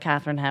model like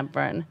Katharine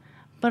Hepburn.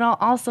 But I'll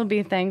also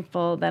be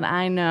thankful that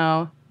I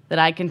know that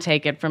I can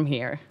take it from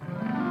here.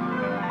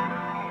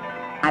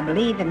 I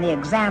believe in the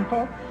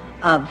example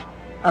of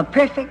a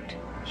perfect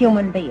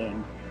human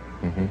being.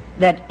 Mm-hmm.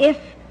 That if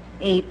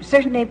he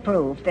certainly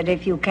proved that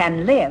if you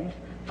can live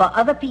for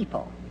other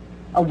people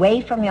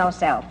away from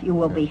yourself, you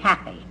will be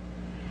happy.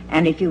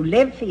 And if you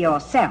live for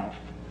yourself,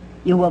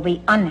 you will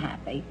be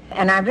unhappy.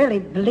 And I really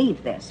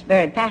believe this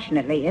very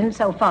passionately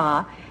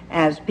insofar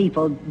as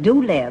people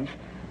do live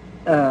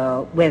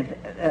with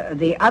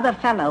the other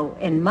fellow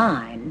in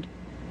mind.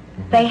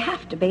 Mm-hmm. They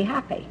have to be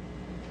happy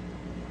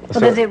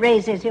because it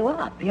raises you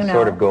up, you know.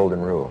 Sort of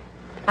golden rule.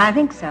 I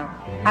think so.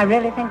 I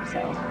really think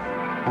so.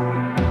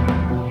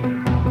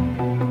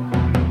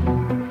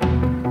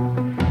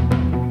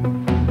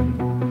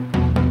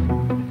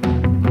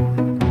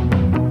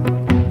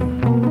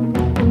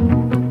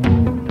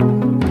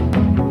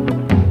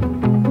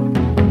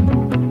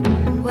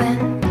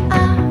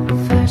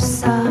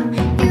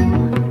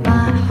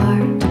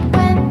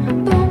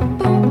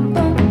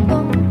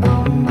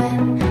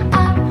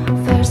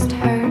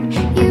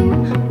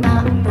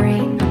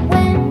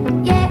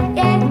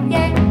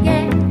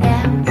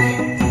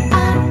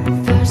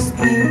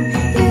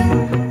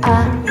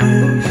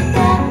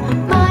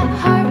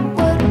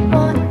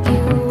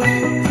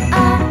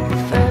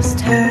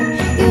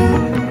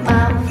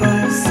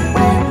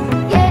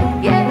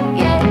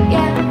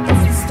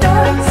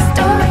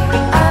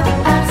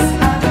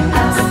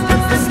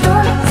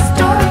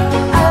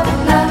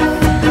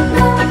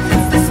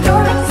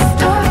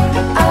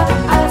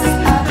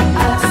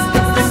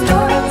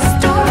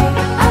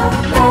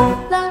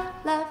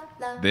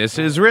 This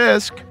is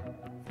Risk.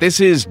 This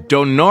is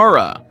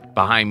Donora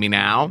behind me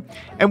now.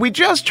 And we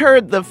just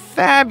heard the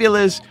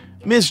fabulous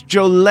Miss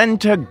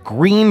Jolenta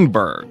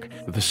Greenberg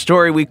with a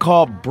story we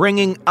call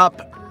Bringing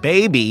Up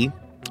Baby.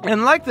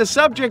 And like the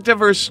subject of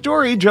her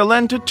story,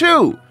 Jolenta,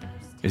 too,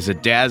 is a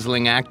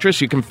dazzling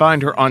actress. You can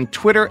find her on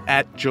Twitter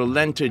at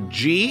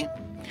JolentaG.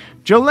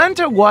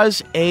 Jolenta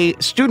was a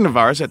student of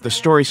ours at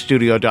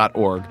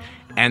thestorystudio.org.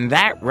 And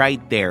that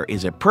right there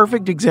is a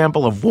perfect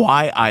example of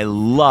why I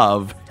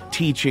love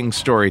teaching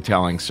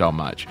storytelling so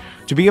much.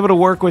 To be able to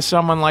work with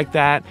someone like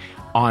that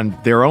on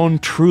their own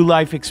true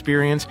life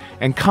experience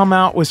and come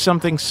out with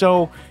something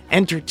so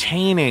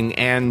entertaining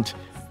and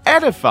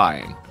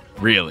edifying,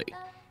 really.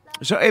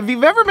 So if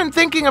you've ever been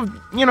thinking of,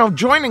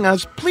 joining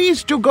us,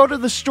 please do go to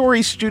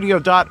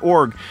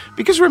thestorystudio.org,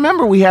 because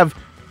remember, we have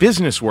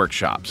business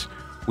workshops.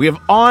 We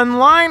have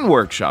online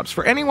workshops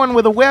for anyone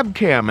with a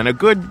webcam and a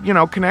good,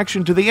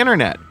 connection to the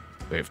internet.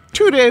 We have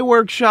 2-day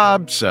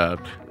workshops,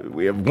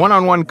 we have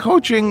one-on-one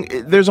coaching.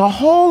 There's a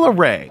whole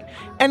array.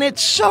 And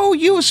it's so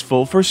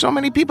useful for so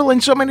many people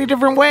in so many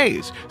different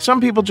ways. Some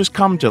people just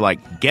come to,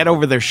 get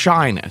over their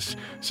shyness.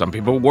 Some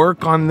people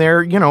work on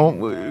their,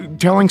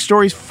 telling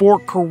stories for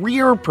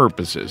career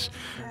purposes.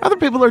 Other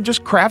people are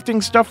just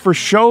crafting stuff for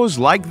shows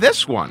like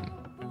this one.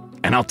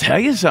 And I'll tell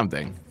you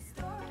something.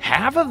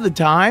 Half of the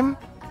time,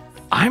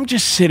 I'm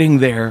just sitting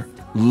there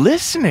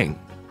listening.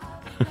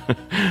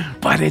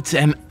 But it's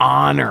an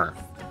honor.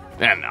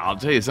 And I'll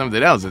tell you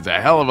something else. It's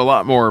a hell of a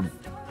lot more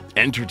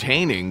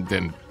entertaining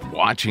than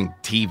watching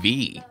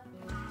TV.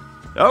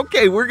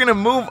 Okay, we're going to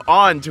move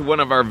on to one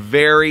of our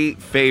very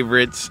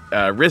favorites,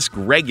 Risk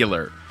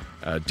regular.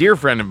 A dear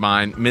friend of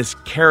mine, Miss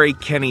Carrie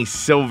Kenny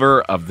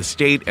Silver of The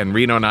State and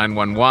Reno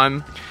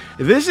 911.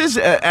 This is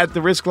at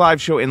the Risk Live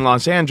show in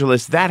Los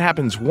Angeles. That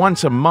happens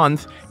once a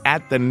month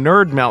at the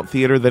Nerd Melt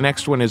Theater. The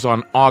next one is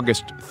on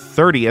August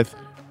 30th,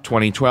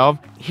 2012.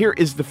 Here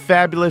is the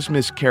fabulous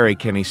Miss Carrie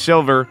Kenny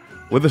Silver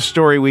with a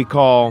story we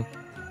call,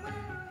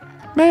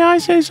 May I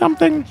Say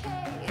Something?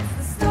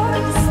 It's the story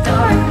of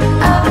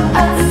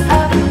us,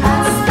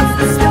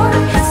 It's the story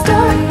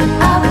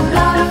of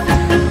love.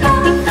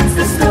 It's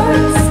the story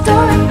of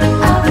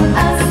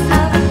us,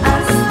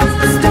 It's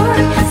the story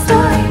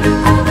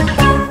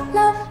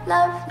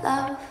of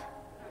love.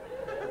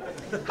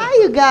 Hi,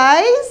 you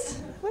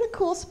guys. What a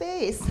cool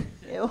space.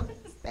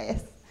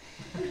 Space.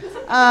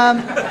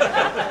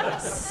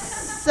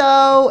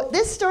 So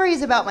this story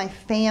is about my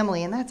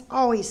family, and that's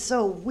always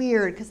so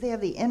weird because they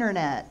have the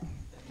internet.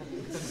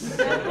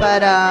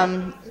 But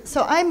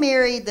so I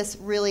married this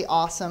really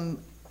awesome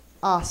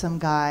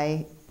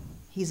guy.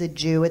 He's a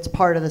Jew. It's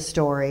part of the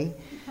story.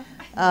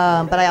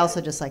 But I also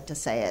just like to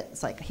say it.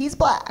 It's like, he's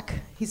black.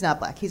 He's not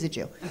black. He's a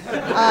Jew.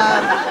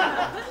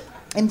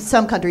 In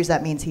some countries,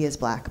 that means he is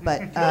black.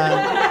 But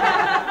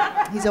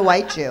He's a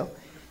white Jew,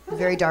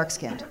 very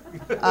dark-skinned.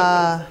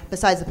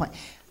 Besides the point.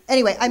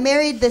 Anyway, I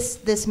married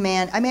this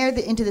man. I married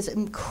into this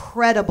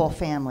incredible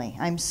family.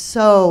 I'm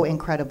so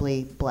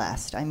incredibly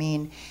blessed. I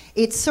mean,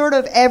 it's sort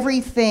of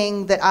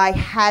everything that I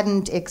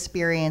hadn't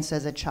experienced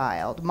as a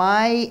child.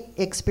 My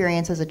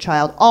experience as a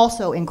child,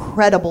 also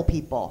incredible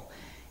people.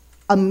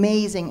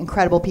 Amazing,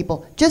 incredible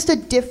people. Just a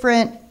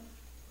different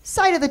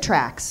side of the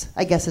tracks,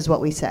 I guess is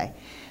what we say.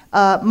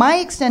 My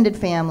extended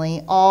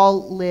family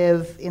all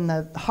live in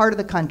the heart of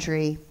the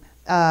country,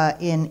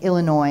 in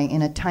Illinois,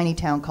 in a tiny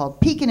town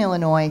called Pekin,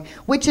 Illinois,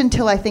 which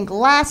until I think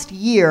last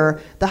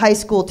year, the high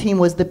school team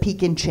was the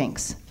Pekin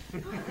Chinks.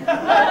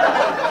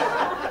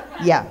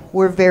 Yeah,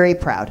 we're very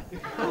proud.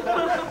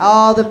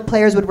 All the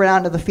players would run out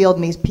into the field,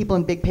 and these people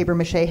in big paper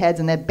mache heads,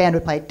 and that band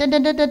would play dun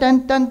dun dun dun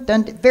dun dun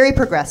dun. Very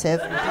progressive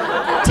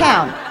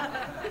town.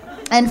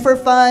 And for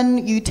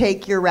fun, you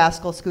take your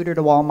rascal scooter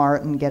to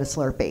Walmart and get a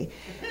Slurpee.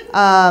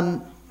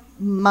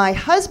 My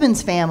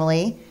husband's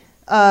family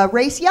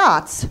race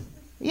yachts.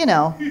 You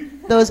know,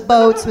 those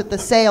boats with the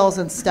sails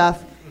and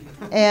stuff.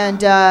 And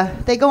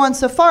they go on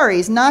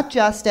safaris, not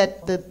just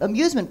at the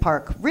amusement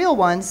park, real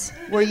ones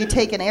where you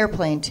take an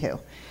airplane to.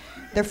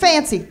 They're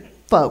fancy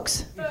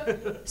folks.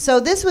 So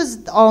this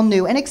was all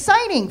new and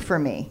exciting for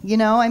me, you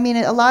know? I mean,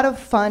 a lot of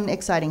fun,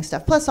 exciting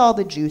stuff. Plus all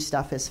the Jew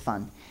stuff is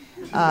fun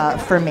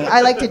for me.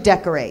 I like to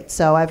decorate,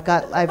 so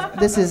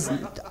this is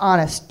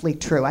honestly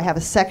true. I have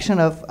a section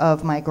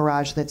of my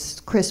garage that's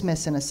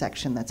Christmas and a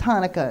section that's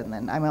Hanukkah, and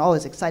then I'm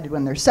always excited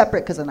when they're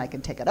separate because then I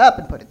can take it up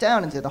and put it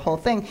down and do the whole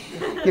thing.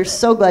 You're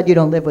so glad you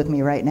don't live with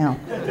me right now.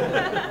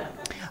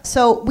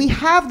 So we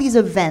have these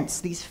events,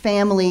 these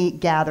family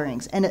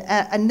gatherings, and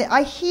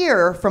I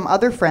hear from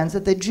other friends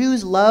that the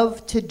Jews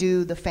love to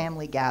do the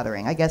family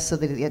gathering. I guess so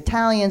that the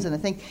Italians and the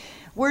thing,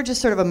 we're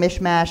just sort of a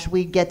mishmash.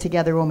 We get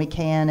together when we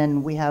can,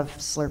 and we have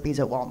Slurpees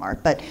at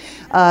Walmart. But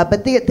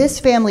this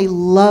family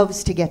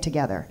loves to get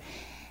together.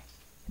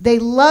 They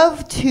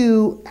love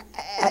to.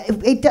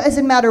 It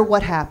doesn't matter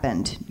what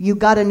happened. You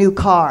got a new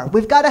car.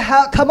 We've got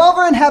to come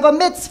over and have a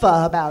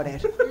mitzvah about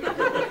it.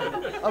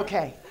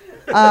 Okay.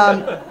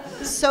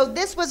 So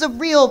this was a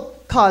real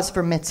cause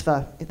for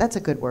mitzvah. That's a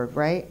good word,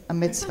 right? A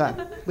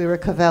mitzvah. We were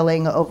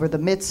cavelling over the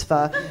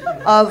mitzvah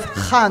of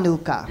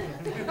Hanukkah.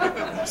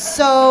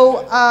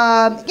 So,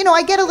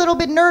 I get a little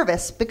bit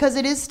nervous because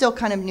it is still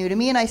kind of new to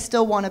me, and I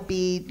still want to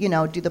be,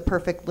 do the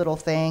perfect little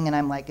thing. And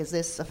I'm like, is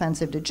this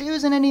offensive to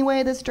Jews in any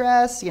way, this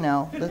dress?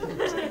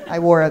 I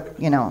wore,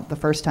 the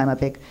first time a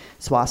big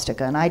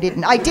swastika, and I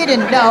didn't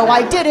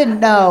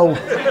know.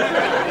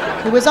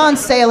 It was on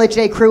sale at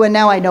J. Crew, and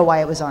now I know why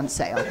it was on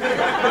sale.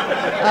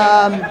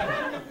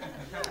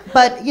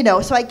 But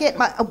so I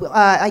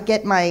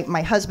get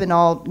my husband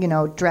all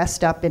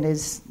dressed up in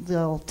his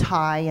little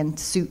tie and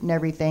suit and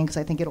everything because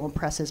I think it'll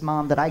impress his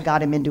mom that I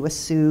got him into a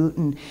suit.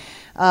 And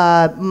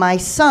my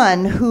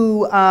son,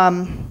 who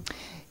the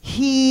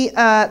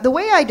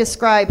way I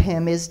describe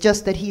him is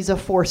just that he's a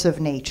force of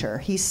nature.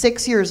 He's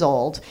 6 years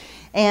old,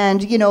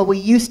 and we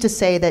used to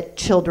say that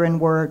children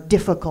were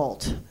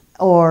difficult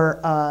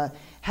or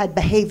had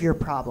behavior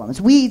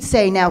problems. We'd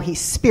say now he's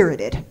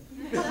spirited,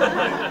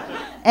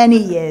 and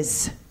he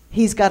is.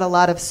 He's got a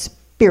lot of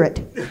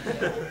spirit.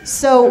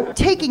 So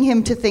taking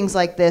him to things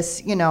like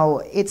this,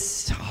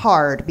 it's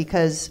hard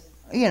because,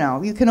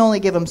 you can only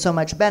give him so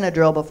much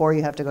Benadryl before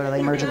you have to go to the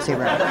emergency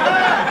room.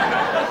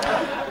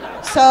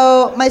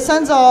 So my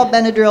son's all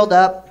Benadrylled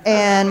up,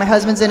 and my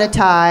husband's in a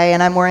tie,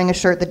 and I'm wearing a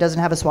shirt that doesn't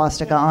have a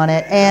swastika on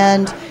it,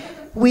 and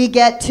we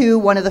get to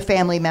one of the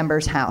family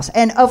members' house.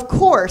 And of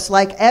course,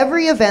 like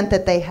every event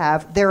that they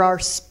have, there are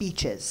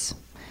speeches.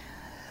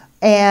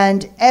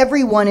 And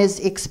everyone is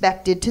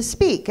expected to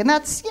speak. And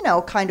that's,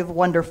 kind of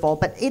wonderful.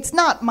 But it's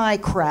not my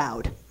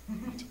crowd,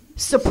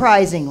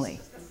 surprisingly.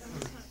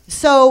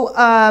 So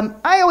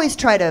I always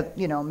try to,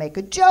 make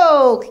a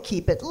joke,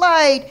 keep it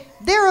light.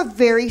 They're a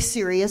very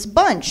serious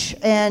bunch,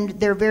 and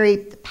they're very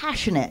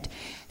passionate.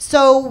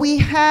 So we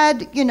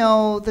had,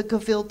 the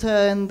gefilte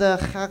and the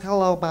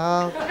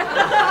chakaloba,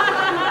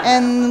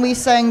 and we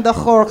sang the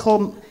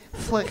Chorchel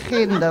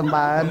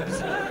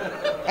Flechindenbad.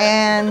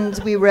 And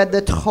we read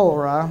the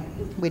Torah.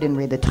 We didn't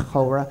read the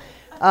Torah.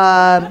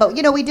 But,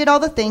 we did all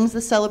the things, the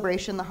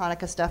celebration, the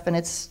Hanukkah stuff, and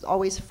it's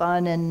always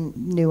fun and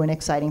new and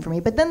exciting for me.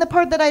 But then the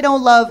part that I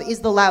don't love is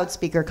the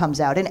loudspeaker comes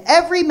out. And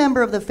every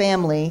member of the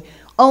family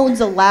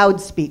owns a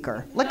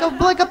loudspeaker, like a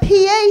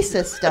PA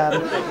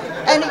system.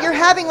 And you're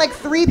having like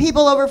 3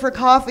 people over for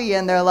coffee,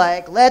 and they're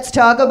like, let's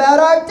talk about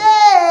our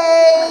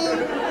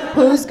day.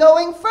 Who's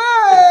going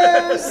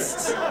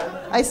first?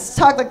 I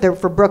talk like they're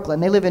for Brooklyn.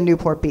 They live in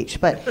Newport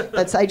Beach,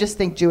 but I just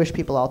think Jewish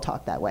people all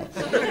talk that way.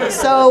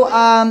 So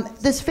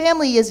this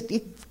family is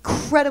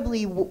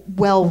incredibly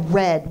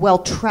well-read,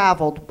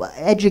 well-traveled,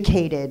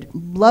 educated,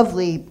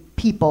 lovely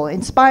people,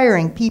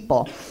 inspiring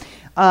people,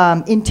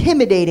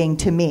 intimidating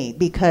to me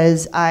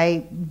because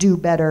I do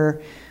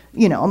better,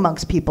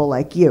 amongst people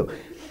like you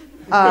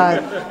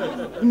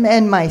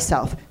and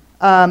myself.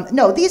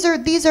 No, these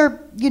are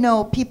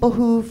people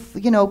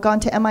who've, gone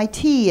to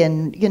MIT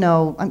and,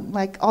 I'm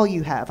like, all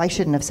you have. I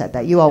shouldn't have said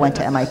that. You all went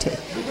to MIT.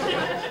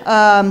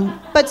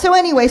 But so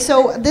anyway,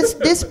 so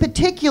this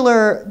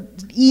particular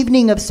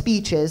evening of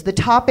speeches, the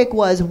topic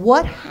was,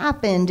 what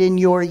happened in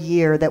your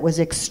year that was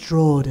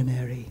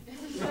extraordinary?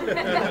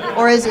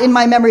 Or as in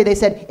my memory they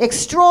said,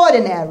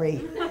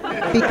 extraordinary,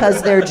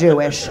 because they're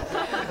Jewish.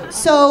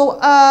 So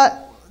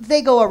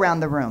they go around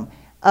the room.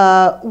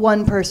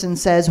 One person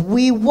says,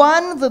 we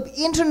won the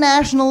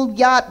international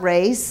yacht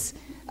race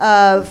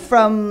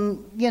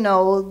from,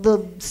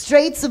 the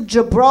Straits of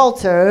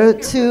Gibraltar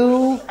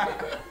to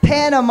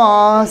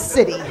Panama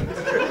City.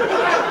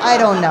 I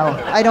don't know.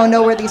 I don't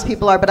know where these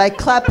people are, but I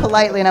clap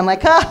politely and I'm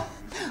like,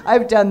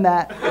 I've done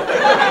that.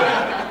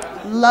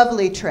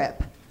 Lovely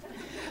trip,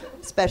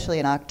 especially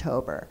in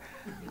October.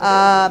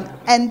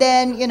 And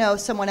then,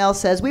 someone else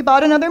says, we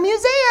bought another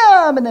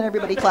museum, and then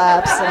everybody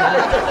claps. And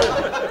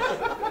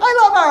I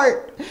love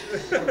art.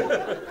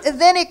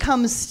 Then it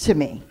comes to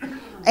me.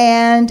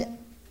 And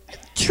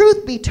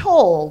truth be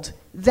told,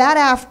 that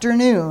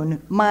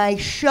afternoon, my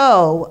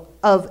show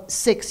of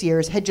 6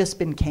 years had just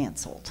been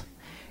canceled.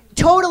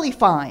 Totally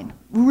fine,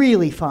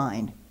 really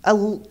fine.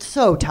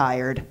 So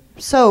tired,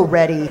 so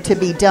ready to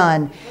be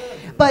done.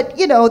 But,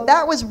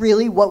 that was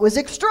really what was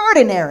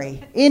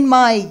extraordinary in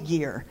my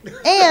year.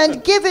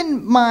 And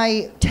given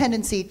my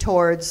tendency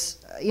towards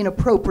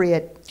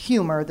inappropriate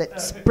humor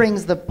that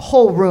brings the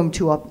whole room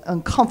to an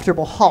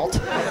uncomfortable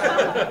halt,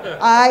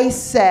 I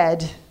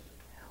said,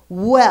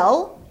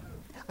 well,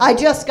 I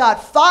just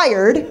got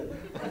fired.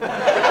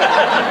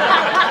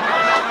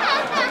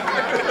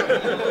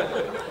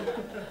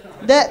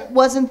 That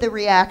wasn't the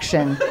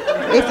reaction.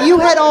 If you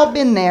had all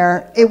been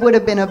there, it would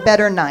have been a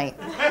better night.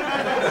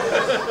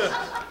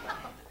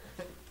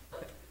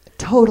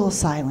 Total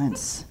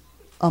silence,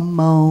 a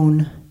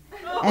moan,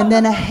 and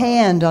then a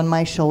hand on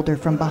my shoulder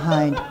from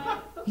behind.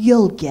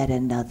 You'll get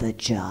another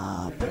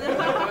job.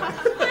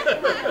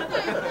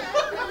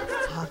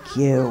 Fuck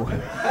you.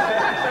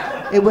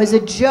 It was a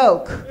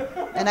joke.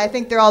 And I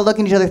think they're all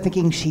looking at each other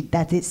thinking, she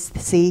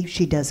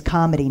does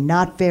comedy,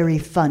 not very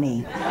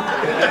funny.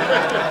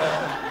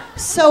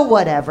 So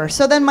whatever.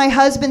 So then my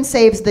husband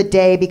saves the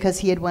day because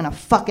he had won a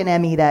fucking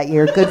Emmy that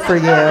year. Good for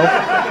you.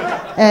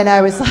 And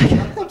I was like,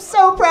 I'm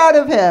so proud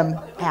of him,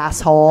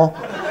 asshole.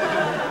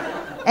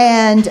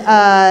 And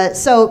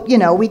so,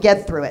 we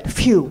get through it.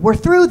 Phew, we're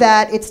through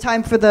that. It's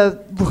time for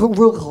the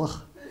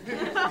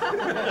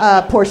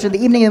portion of the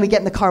evening, and we get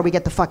in the car, we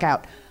get the fuck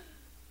out.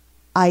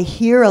 I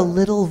hear a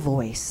little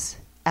voice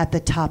at the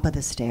top of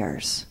the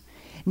stairs.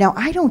 Now,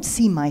 I don't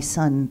see my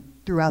son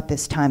throughout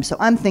this time, so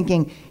I'm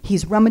thinking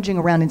he's rummaging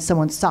around in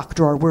someone's sock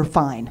drawer, we're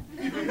fine.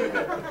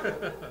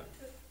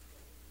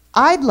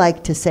 I'd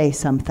like to say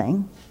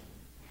something.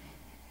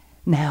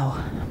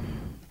 Now,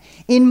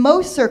 in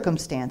most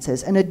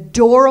circumstances, an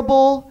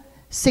adorable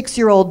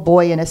 6-year-old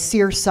boy in a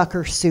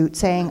seersucker suit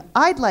saying,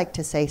 I'd like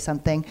to say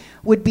something,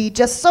 would be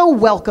just so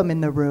welcome in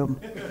the room.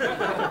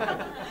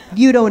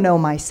 You don't know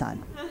my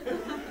son.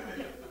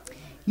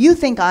 You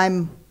think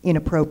I'm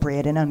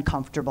inappropriate and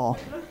uncomfortable.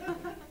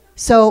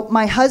 So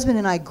my husband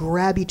and I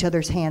grab each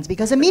other's hands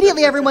because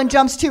immediately everyone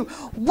jumps to,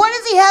 what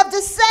does he have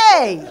to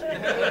say? Give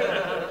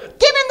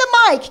him the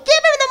mic, give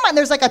him the mic.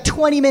 There's like a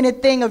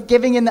 20-minute thing of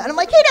giving him the, and I'm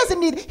like,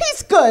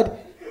 he's good.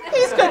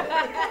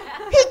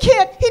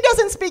 He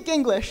doesn't speak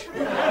English.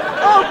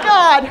 Oh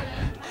God.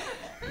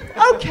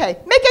 Okay,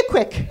 make it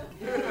quick.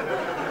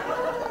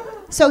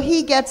 So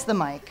he gets the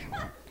mic,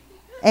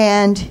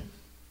 and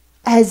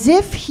as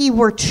if he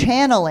were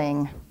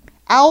channeling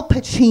Al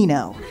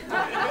Pacino,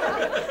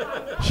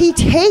 he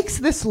takes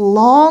this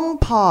long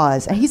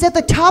pause, and he's at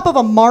the top of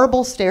a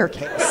marble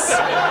staircase.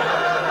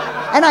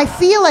 And I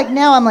feel like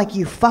now I'm like,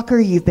 you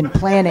fucker, you've been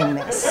planning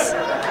this.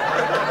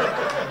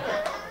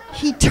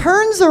 He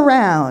turns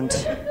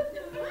around.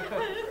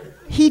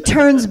 He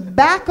turns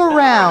back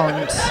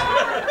around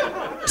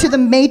to the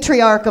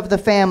matriarch of the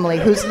family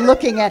who's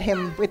looking at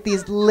him with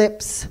these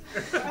lips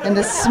and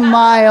this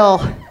smile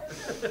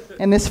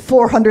and this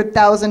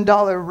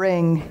 $400,000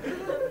 ring.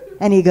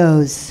 And he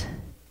goes,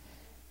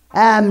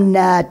 I'm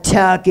not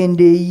talking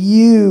to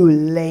you,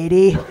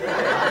 lady.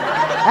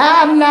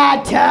 I'm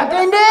not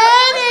talking to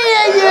any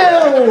of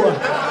you.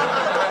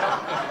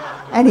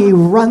 And he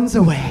runs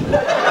away.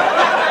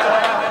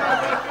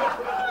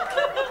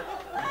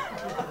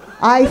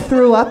 I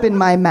threw up in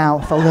my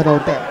mouth a little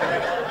bit.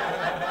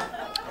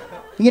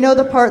 You know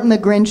the part in The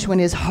Grinch when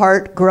his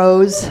heart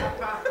grows?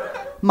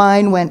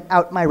 Mine went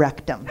out my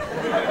rectum.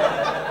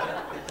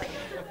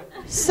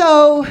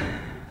 So,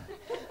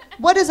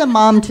 what is a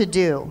mom to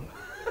do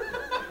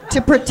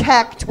to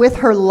protect with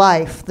her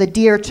life the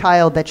dear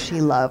child that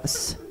she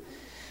loves?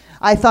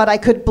 I thought I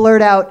could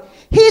blurt out,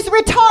 he's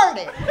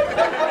retarded!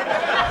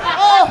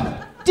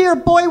 Oh, dear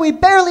boy, we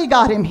barely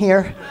got him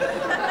here.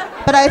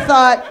 But I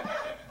thought,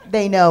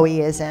 they know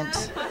he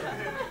isn't.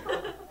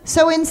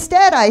 So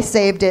instead I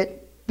saved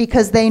it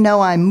because they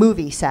know I'm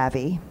movie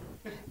savvy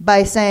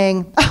by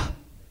saying, oh,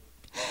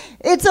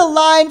 it's a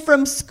line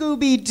from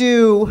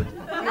Scooby-Doo.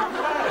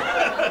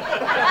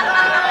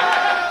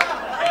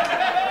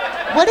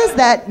 What does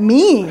that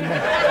mean?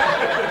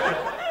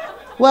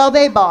 Well,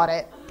 they bought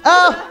it.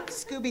 Oh,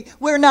 Scooby.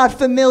 We're not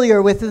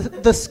familiar with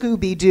the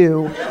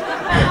Scooby-Doo.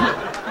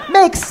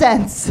 Makes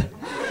sense.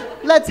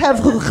 Let's have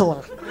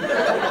rucola.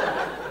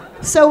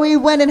 So we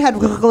went and had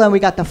rucola and we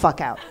got the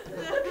fuck out.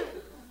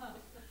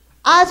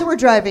 As we're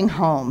driving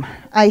home,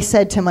 I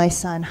said to my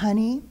son,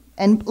 honey,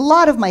 and a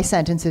lot of my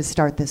sentences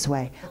start this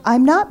way,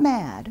 I'm not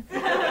mad.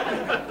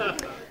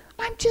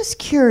 I'm just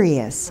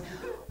curious.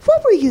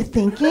 What were you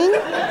thinking?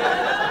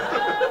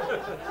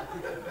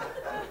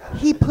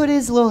 He put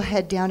his little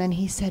head down and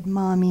he said,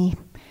 Mommy,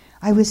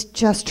 I was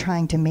just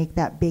trying to make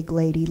that big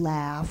lady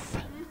laugh.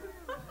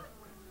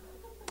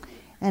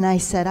 And I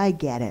said, I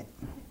get it.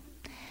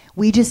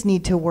 We just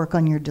need to work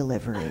on your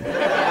delivery.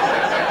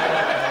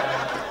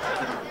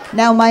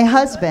 Now, my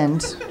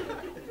husband,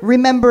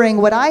 remembering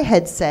what I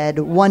had said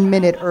 1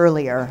 minute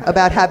earlier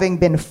about having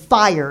been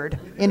fired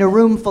in a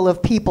room full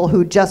of people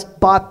who just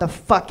bought the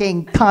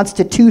fucking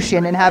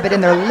Constitution and have it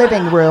in their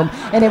living room,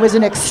 and it was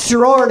an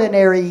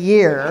extraordinary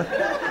year,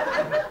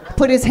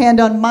 put his hand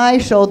on my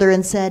shoulder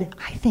and said,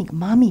 I think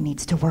Mommy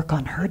needs to work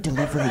on her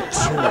delivery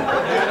too.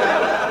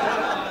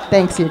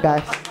 Thanks, you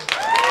guys.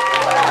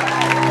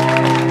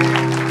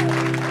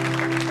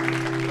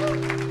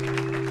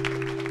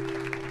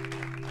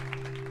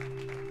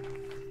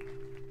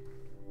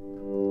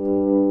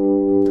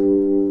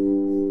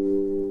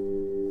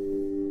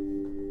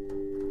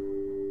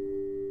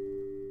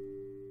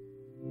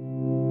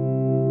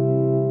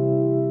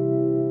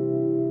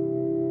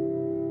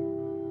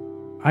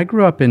 I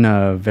grew up in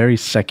a very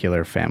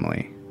secular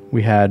family.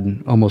 We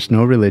had almost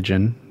no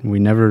religion. We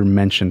never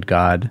mentioned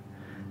God.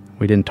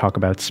 We didn't talk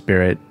about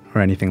spirit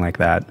or anything like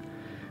that.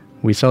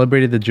 We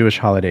celebrated the Jewish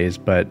holidays,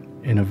 but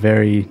in a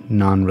very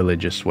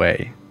non-religious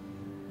way.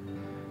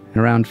 And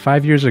around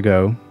 5 years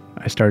ago,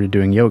 I started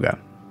doing yoga.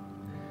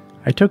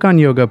 I took on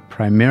yoga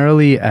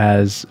primarily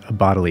as a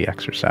bodily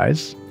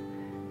exercise,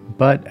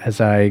 but as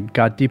I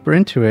got deeper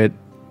into it,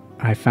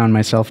 I found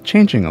myself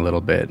changing a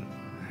little bit,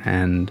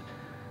 and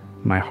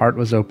my heart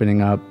was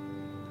opening up.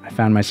 I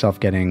found myself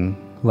getting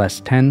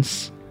less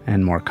tense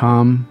and more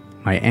calm.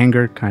 My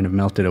anger kind of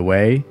melted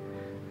away,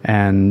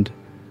 and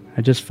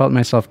I just felt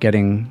myself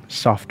getting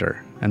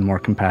softer and more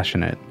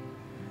compassionate.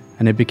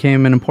 And it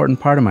became an important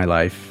part of my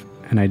life,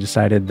 and I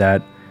decided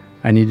that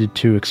I needed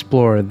to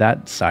explore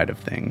that side of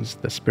things,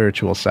 the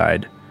spiritual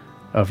side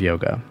of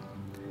yoga.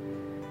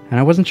 And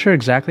I wasn't sure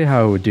exactly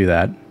how I would do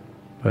that,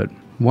 but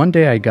one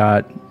day I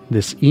got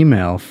this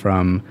email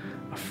from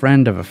a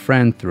friend of a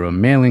friend through a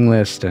mailing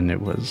list, and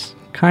it was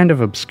kind of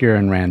obscure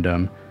and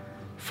random,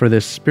 for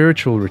this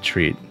spiritual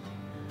retreat.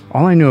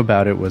 All I knew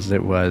about it was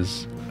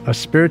a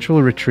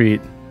spiritual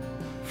retreat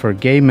for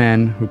gay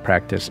men who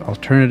practice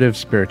alternative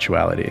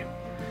spirituality.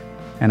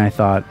 And I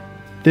thought,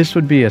 this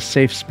would be a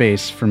safe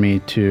space for me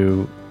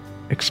to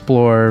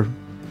explore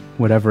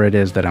whatever it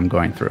is that I'm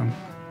going through.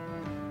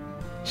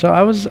 So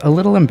I was a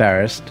little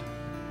embarrassed.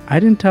 I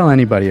didn't tell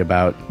anybody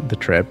about the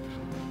trip.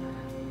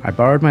 I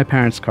borrowed my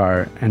parents'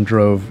 car and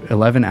drove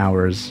 11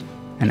 hours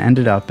and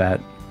ended up at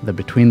the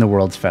Between the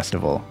Worlds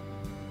Festival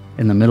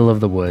in the middle of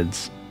the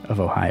woods of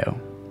Ohio.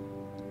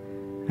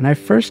 And I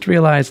first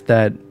realized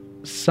that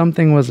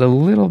something was a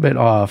little bit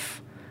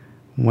off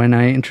when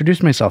I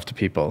introduced myself to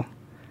people.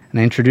 And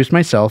I introduced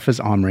myself as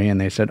Omri, and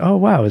they said, oh,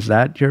 wow, is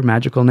that your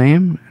magical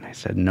name? And I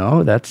said,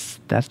 no, that's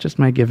just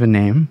my given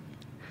name.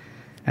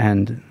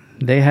 And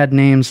they had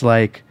names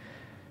like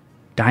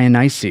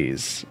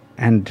Dionysus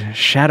and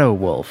Shadow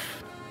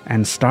Wolf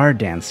and Star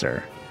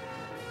Dancer.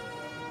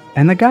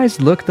 And the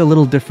guys looked a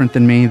little different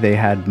than me. They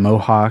had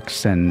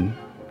mohawks and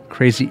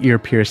crazy ear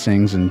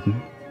piercings and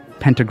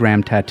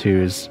pentagram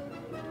tattoos.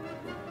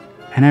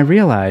 And I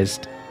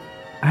realized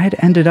I had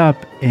ended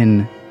up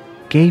in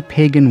gay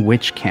pagan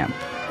witch camp.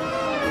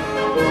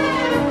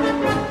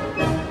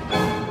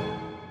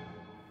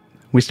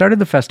 We started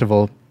the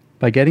festival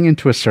by getting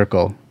into a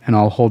circle and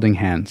all holding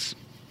hands.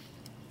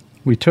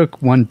 We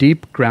took one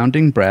deep,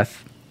 grounding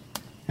breath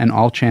and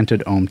all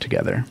chanted Om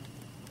together.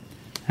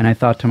 And I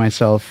thought to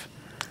myself,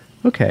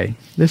 okay,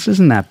 this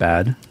isn't that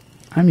bad.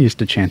 I'm used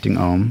to chanting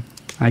Om.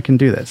 I can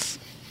do this.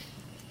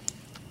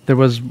 There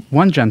was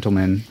one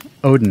gentleman,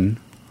 Odin,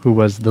 who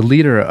was the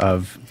leader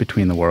of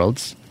Between the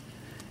Worlds.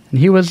 And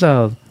he was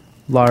a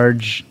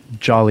large,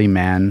 jolly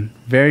man,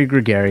 very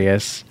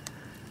gregarious.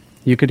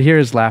 You could hear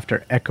his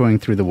laughter echoing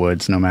through the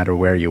woods no matter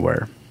where you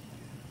were.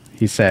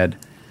 He said,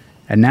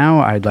 and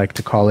now I'd like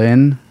to call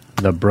in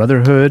the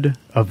Brotherhood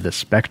of the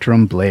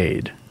Spectrum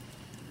Blade.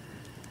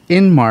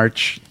 In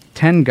March,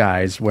 10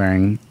 guys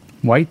wearing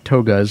white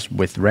togas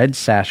with red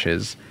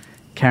sashes,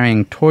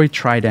 carrying toy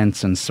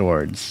tridents and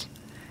swords.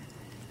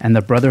 And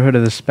the Brotherhood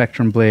of the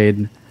Spectrum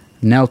Blade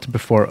knelt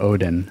before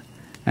Odin,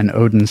 and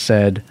Odin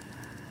said,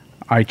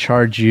 I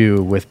charge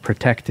you with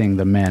protecting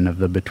the men of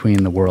the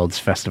Between the Worlds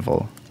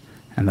Festival.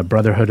 And the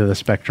Brotherhood of the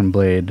Spectrum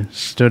Blade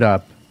stood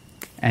up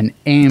and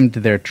aimed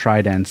their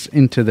tridents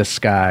into the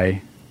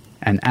sky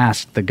and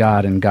asked the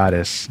god and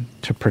goddess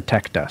to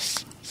protect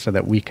us so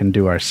that we can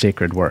do our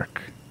sacred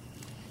work.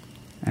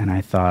 And I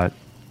thought,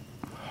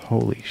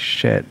 holy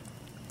shit,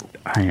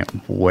 I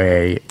am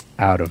way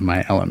out of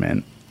my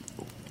element.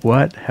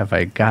 What have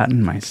I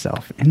gotten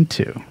myself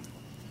into?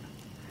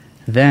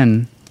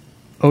 Then,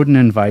 Odin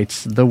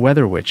invites the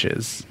weather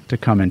witches to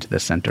come into the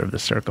center of the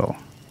circle.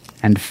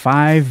 And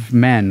 5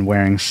 men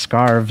wearing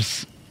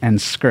scarves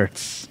and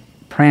skirts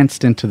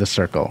pranced into the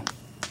circle.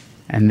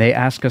 And they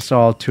ask us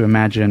all to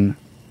imagine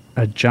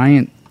a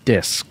giant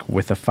disc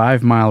with a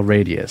 5-mile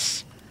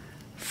radius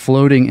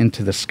floating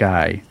into the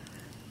sky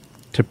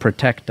to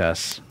protect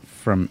us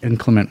from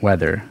inclement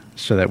weather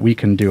so that we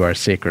can do our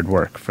sacred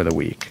work for the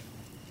week.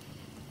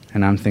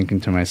 And I'm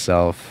thinking to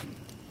myself,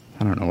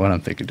 I don't know what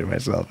I'm thinking to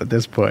myself at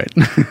this point.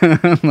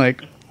 I'm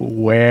like,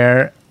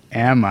 where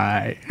am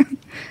I?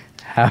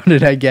 How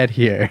did I get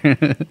here?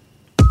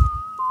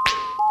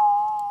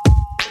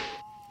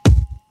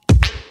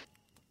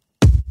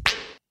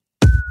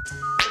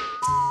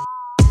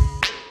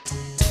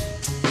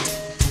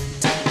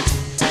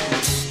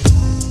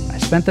 I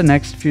spent the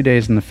next few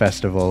days in the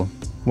festival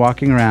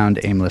walking around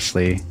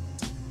aimlessly,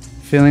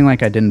 feeling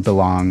like I didn't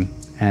belong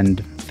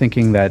and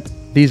thinking that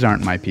these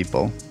aren't my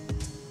people.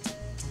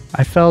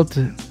 I felt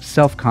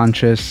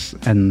self-conscious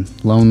and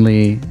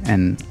lonely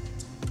and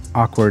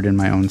awkward in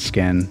my own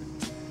skin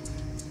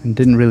and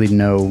didn't really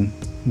know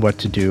what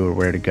to do or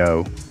where to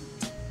go.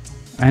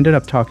 I ended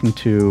up talking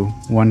to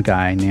one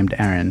guy named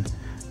Aaron.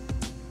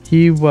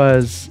 He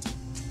was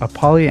a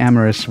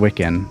polyamorous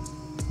Wiccan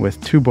with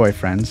 2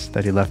 boyfriends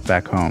that he left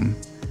back home,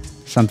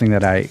 something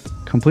that I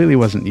completely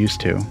wasn't used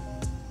to.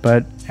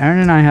 But Aaron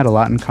and I had a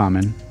lot in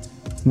common.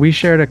 We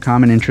shared a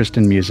common interest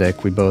in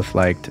music. We both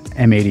liked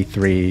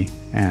M83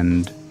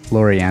 and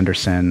Laurie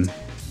Anderson,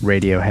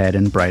 Radiohead,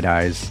 and Bright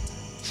Eyes.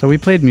 So we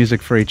played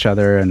music for each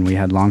other and we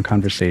had long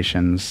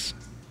conversations,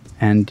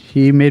 and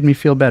he made me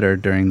feel better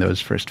during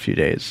those first few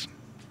days.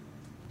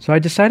 So I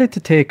decided to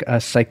take a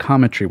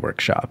psychometry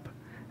workshop,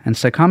 and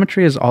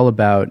psychometry is all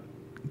about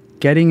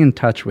getting in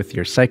touch with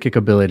your psychic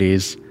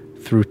abilities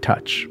through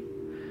touch.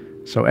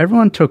 So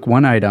everyone took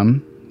one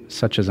item,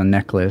 such as a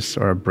necklace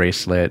or a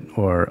bracelet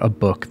or a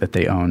book that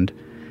they owned,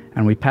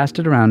 and we passed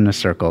it around in a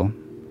circle,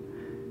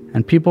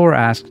 and people were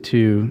asked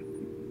to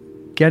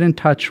get in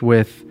touch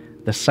with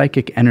the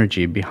psychic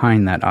energy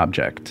behind that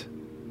object.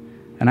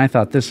 And I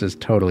thought, this is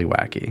totally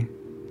wacky.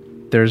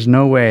 There's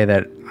no way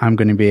that I'm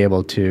going to be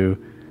able to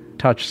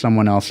touch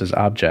someone else's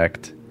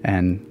object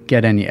and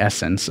get any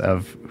essence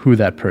of who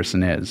that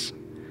person is.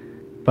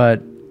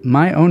 But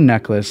my own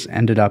necklace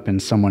ended up in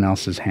someone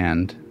else's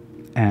hand,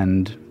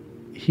 and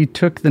he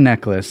took the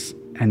necklace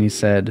and he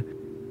said,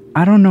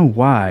 I don't know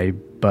why,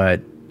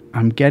 but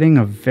I'm getting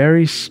a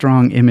very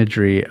strong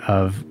imagery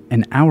of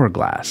an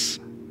hourglass.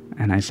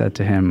 And I said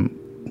to him,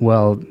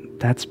 well,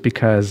 that's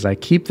because I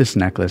keep this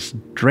necklace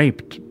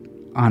draped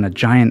on a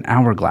giant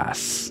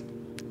hourglass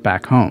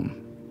back home.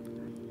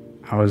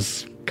 I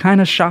was kind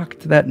of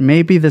shocked that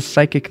maybe this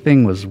psychic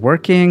thing was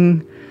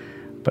working,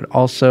 but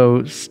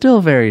also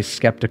still very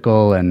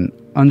skeptical and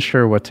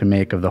unsure what to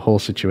make of the whole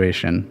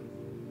situation.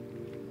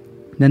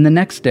 Then the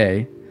next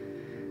day,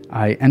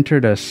 I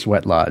entered a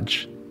sweat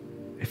lodge.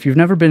 If you've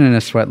never been in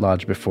a sweat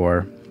lodge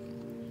before,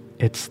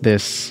 it's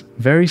this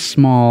very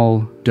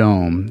small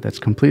dome that's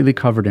completely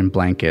covered in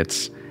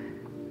blankets,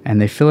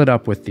 and they fill it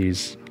up with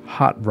these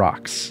hot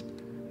rocks.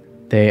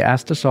 They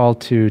asked us all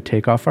to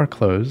take off our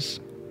clothes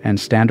and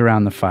stand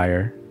around the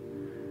fire,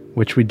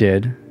 which we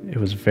did. It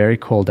was very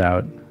cold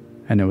out,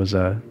 and it was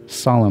a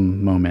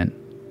solemn moment.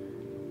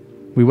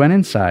 We went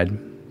inside.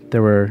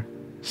 There were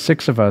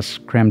 6 of us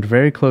crammed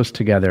very close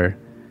together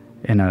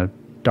in a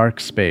dark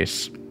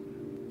space.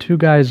 2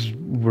 guys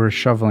were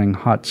shoveling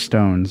hot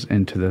stones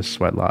into the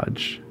sweat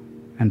lodge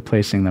and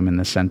placing them in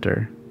the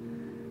center.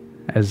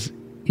 As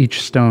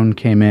each stone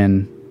came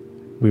in,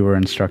 we were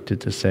instructed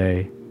to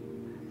say,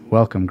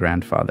 "Welcome,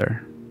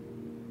 grandfather."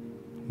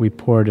 We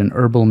poured an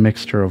herbal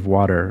mixture of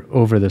water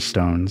over the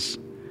stones,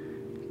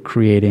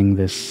 creating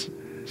this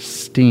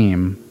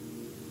steam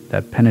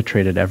that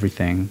penetrated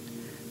everything,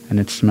 and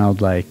it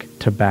smelled like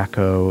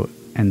tobacco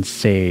and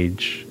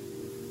sage.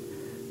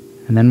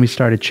 And then we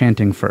started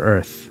chanting for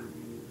Earth.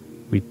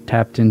 We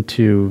tapped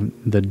into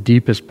the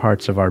deepest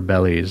parts of our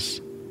bellies,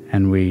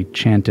 and we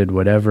chanted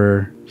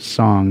whatever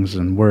songs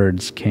and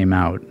words came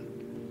out.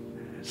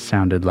 It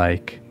sounded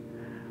like,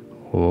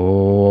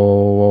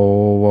 oh,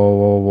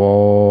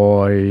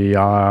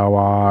 ya,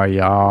 wa,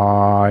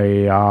 ya,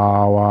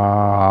 ya,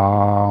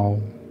 wa.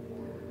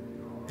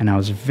 And I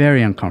was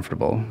very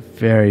uncomfortable,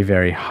 very,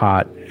 very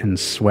hot and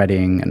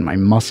sweating, and my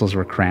muscles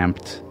were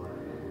cramped.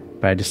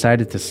 But I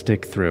decided to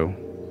stick through,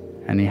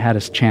 and he had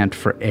us chant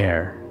for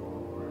air.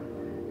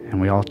 And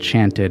we all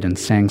chanted and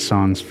sang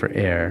songs for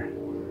air,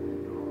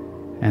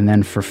 and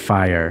then for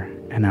fire,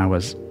 and I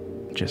was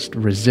just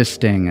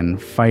resisting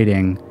and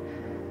fighting.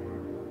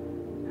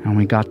 And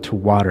we got to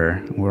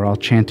water. We're all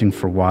chanting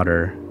for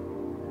water,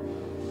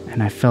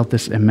 and I felt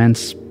this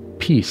immense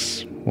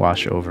peace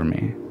wash over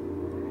me,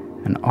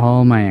 and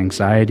all my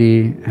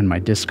anxiety and my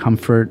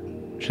discomfort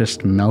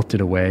just melted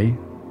away.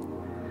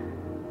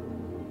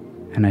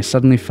 And I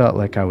suddenly felt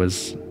like I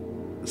was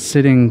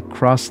sitting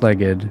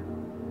cross-legged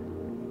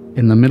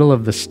in the middle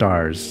of the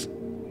stars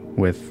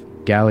with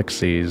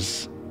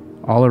galaxies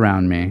all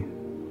around me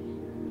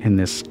in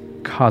this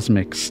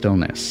cosmic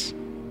stillness.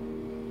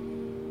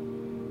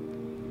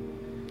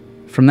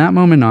 From that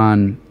moment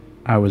on,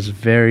 I was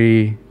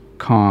very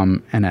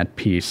calm and at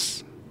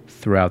peace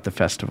throughout the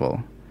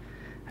festival.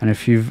 And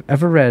if you've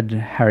ever read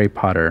Harry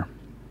Potter,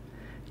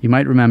 you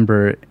might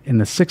remember in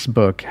the 6th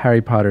book,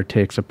 Harry Potter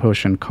takes a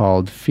potion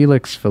called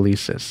Felix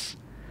Felicis.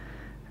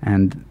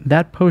 And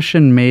that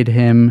potion made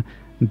him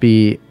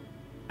be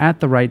at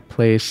the right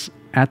place,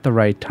 at the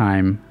right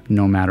time,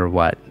 no matter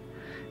what.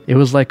 It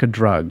was like a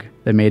drug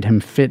that made him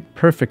fit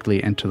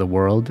perfectly into the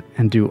world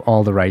and do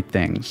all the right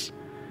things.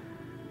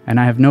 And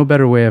I have no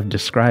better way of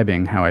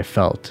describing how I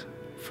felt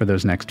for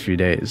those next few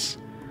days.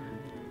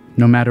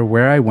 No matter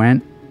where I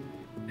went,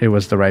 it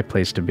was the right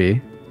place to be.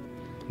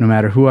 No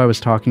matter who I was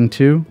talking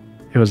to,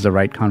 it was the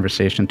right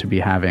conversation to be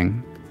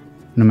having.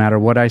 No matter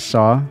what I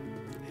saw,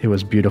 it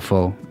was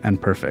beautiful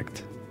and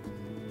perfect.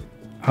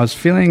 I was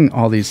feeling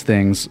all these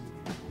things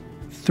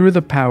through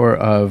the power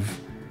of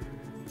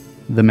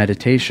the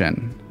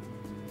meditation.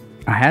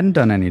 I hadn't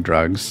done any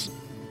drugs.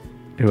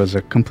 It was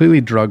a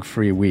completely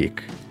drug-free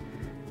week.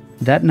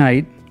 That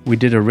night, we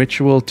did a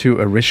ritual to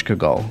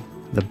Ereshkigal,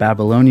 the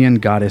Babylonian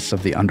goddess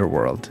of the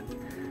underworld.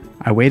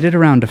 I waited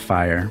around a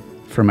fire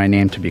for my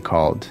name to be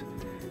called,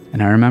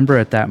 and I remember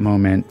at that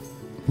moment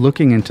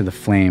looking into the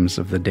flames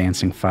of the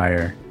dancing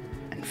fire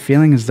and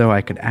feeling as though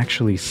I could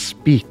actually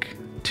speak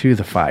to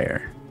the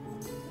fire.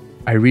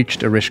 I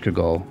reached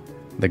Ereshkigal,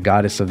 the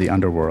goddess of the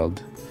underworld,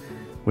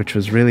 which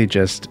was really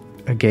just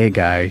a gay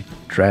guy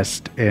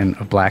dressed in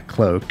a black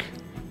cloak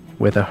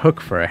with a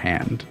hook for a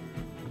hand.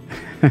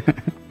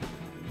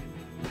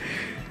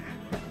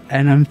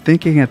 And I'm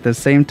thinking at the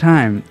same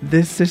time,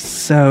 this is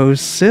so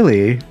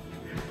silly,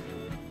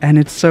 and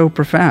it's so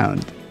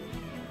profound,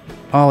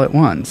 all at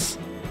once.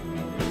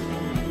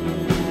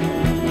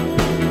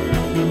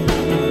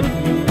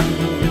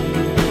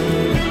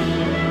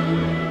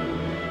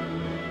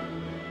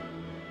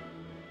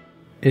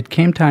 It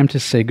came time to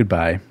say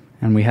goodbye,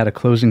 and we had a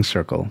closing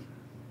circle.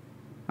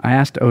 I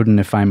asked Odin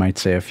if I might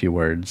say a few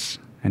words,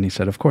 and he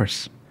said, of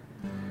course.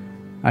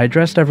 I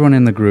addressed everyone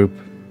in the group.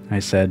 I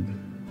said,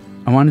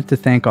 I wanted to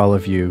thank all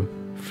of you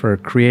for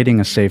creating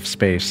a safe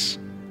space,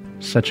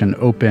 such an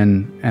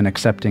open and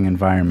accepting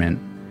environment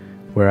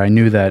where I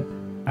knew that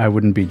I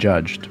wouldn't be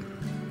judged.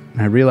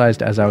 I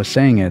realized as I was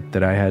saying it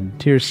that I had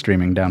tears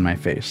streaming down my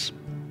face.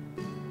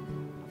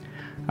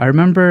 I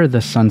remember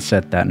the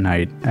sunset that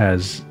night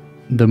as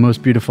the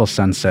most beautiful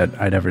sunset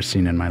I'd ever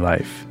seen in my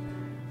life.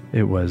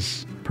 It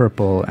was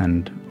purple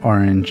and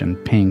orange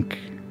and pink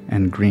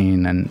and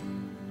green and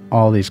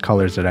all these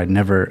colors that I'd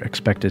never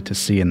expected to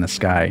see in the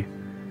sky.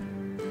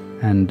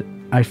 And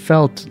I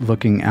felt,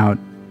 looking out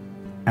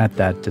at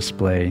that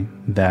display,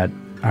 that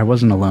I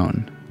wasn't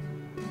alone.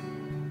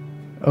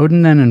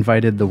 Odin then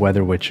invited the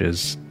weather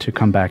witches to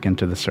come back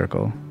into the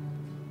circle,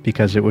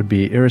 because it would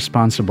be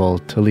irresponsible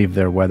to leave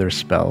their weather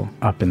spell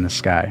up in the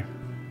sky.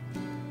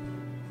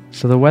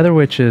 So the weather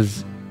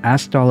witches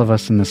asked all of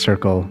us in the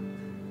circle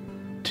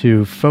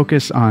to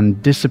focus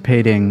on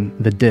dissipating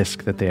the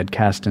disk that they had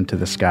cast into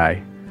the sky,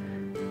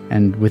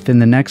 and within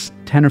the next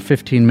 10 or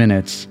 15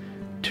 minutes,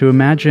 to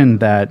imagine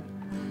that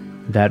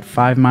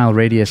 5-mile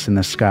radius in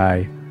the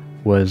sky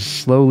was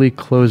slowly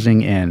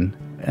closing in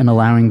and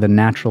allowing the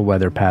natural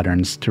weather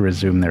patterns to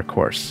resume their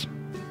course.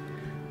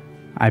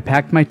 I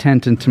packed my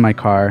tent into my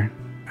car,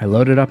 I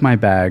loaded up my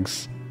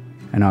bags,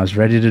 and I was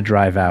ready to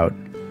drive out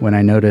when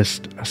I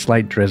noticed a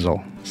slight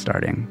drizzle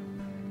starting.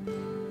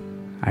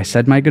 I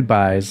said my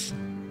goodbyes.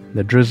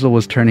 The drizzle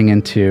was turning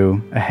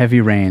into a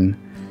heavy rain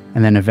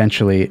and then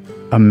eventually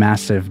a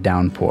massive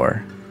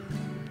downpour.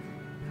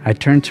 I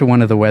turned to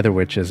one of the weather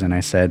witches and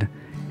I said,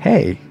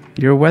 "Hey,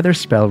 your weather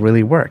spell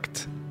really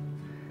worked."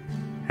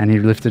 And he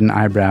lifted an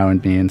eyebrow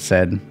at me and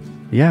said,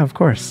 "Yeah, of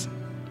course.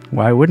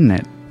 Why wouldn't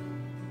it?"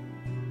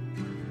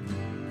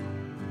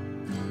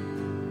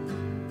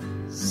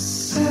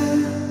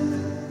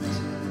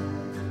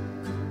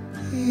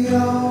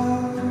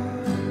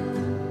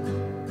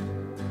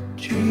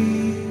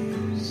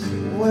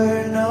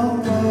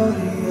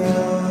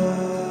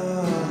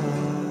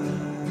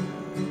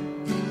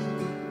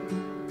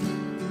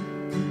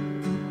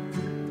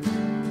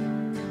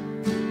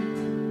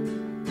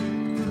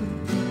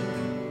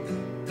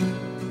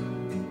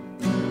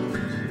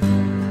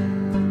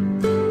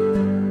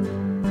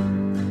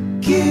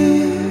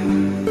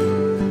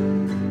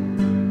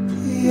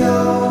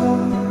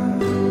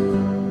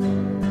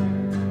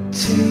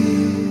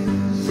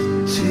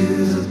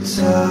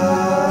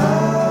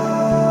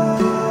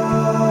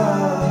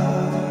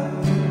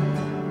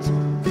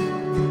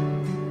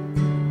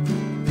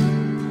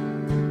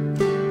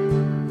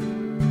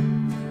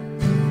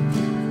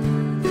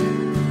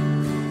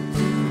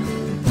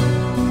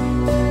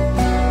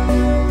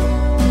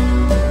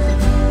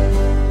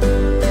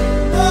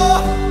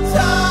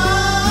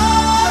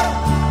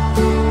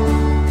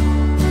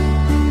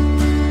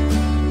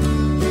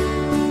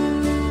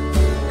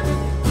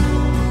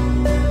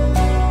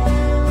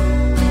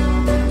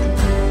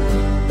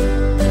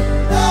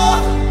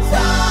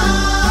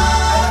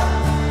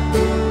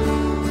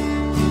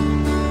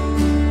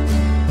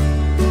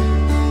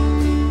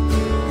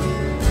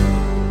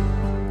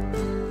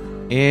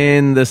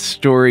 in the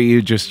story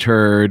you just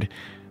heard,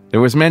 there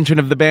was mention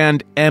of the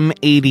band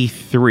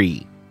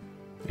M83.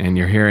 And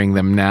you're hearing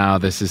them now.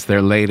 This is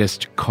their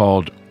latest,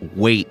 called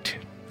Wait.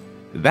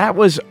 That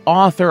was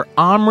author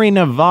Omri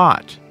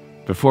Navat,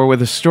 before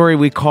with a story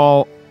we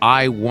call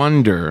I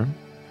Wonder.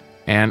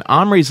 And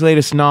Omri's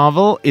latest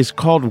novel is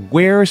called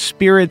Where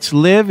Spirits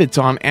Live. It's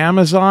on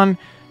Amazon.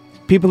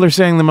 People are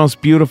saying the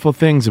most beautiful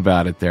things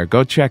about it there.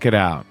 Go check it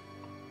out.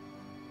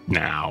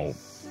 Now,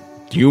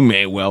 you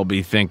may well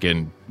be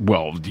thinking,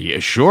 well, yeah,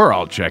 sure,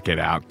 I'll check it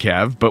out,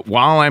 Kev. But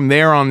while I'm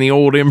there on the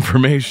old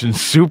information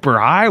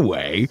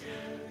superhighway,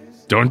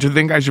 don't you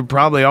think I should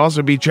probably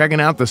also be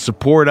checking out the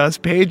Support Us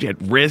page at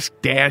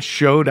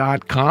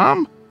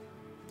risk-show.com?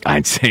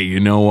 I'd say, you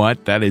know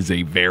what? That is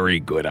a very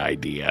good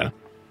idea.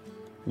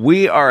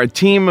 We are a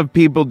team of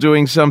people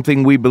doing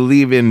something we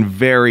believe in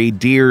very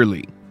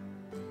dearly.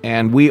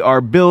 And we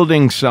are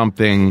building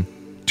something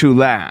to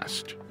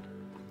last.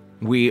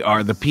 We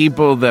are the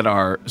people that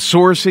are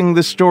sourcing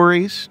the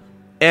stories,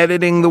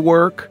 editing the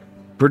work,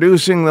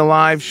 producing the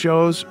live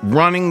shows,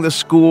 running the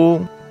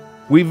school.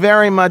 We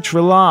very much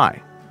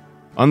rely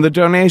on the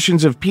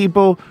donations of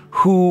people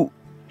who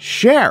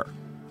share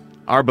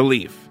our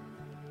belief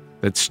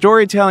that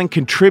storytelling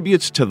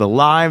contributes to the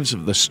lives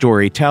of the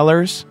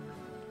storytellers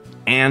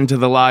and to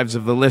the lives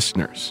of the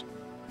listeners.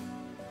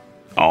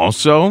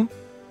 Also,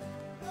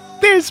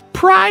 there's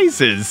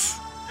prizes.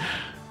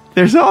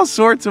 There's all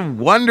sorts of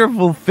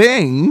wonderful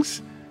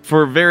things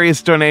for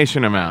various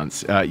donation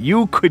amounts.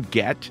 You could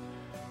get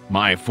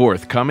my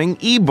forthcoming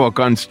ebook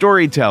on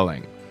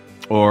storytelling,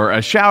 or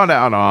a shout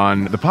out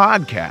on the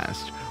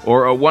podcast,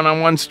 or a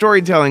one-on-one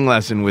storytelling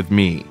lesson with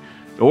me,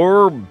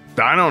 or,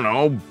 I don't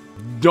know,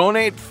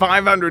 donate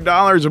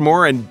 $500 or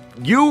more and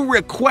you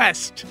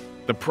request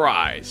the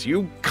prize.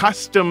 You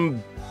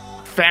custom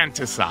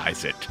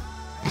fantasize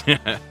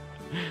it.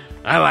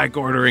 I like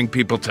ordering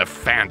people to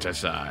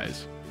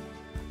fantasize.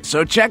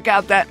 So check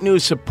out that new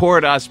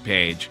Support Us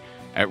page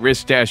at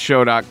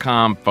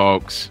risk-show.com,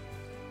 folks.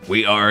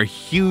 We are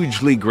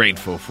hugely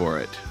grateful for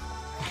it.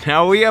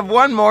 Now, we have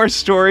one more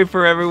story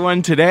for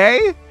everyone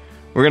today.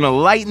 We're going to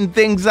lighten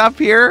things up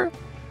here.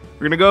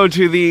 We're going to go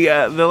to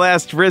the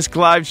last Risk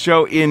Live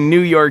show in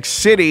New York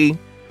City.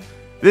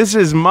 This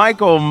is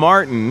Michael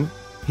Martin.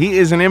 He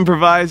is an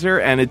improviser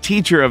and a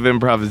teacher of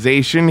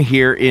improvisation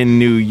here in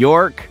New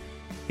York.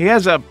 He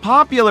has a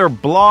popular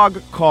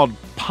blog called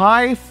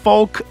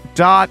piefolk.net,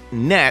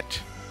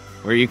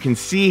 where you can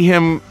see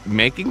him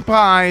making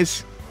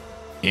pies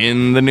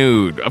in the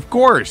nude. Of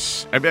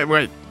course.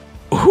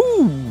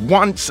 Who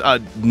wants a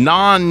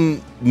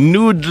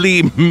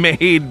non-nudely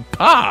made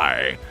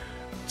pie?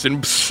 It's an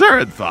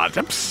absurd thought.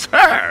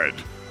 Absurd.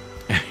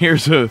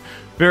 Here's a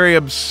very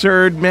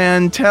absurd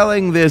man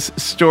telling this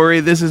story.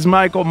 This is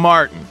Michael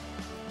Martin,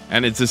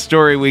 and it's a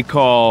story we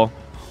call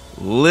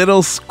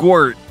Little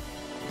Squirt.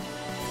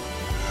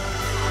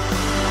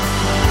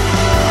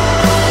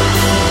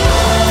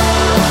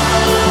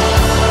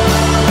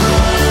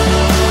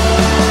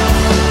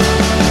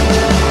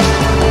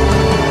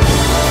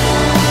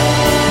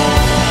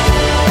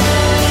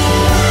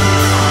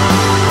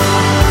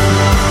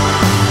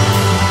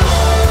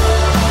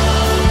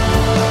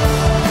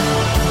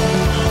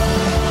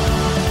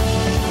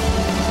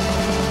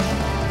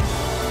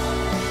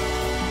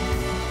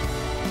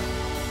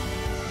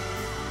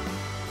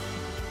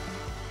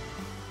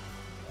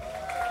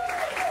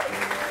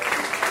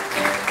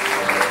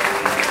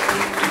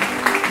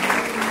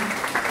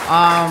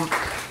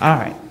 All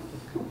right,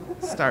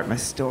 start my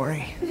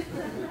story.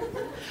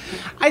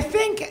 I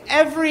think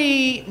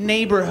every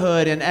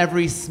neighborhood and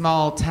every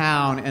small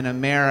town in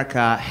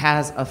America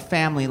has a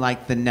family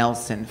like the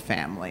Nelson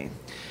family.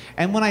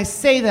 And when I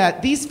say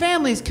that, these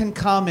families can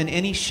come in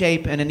any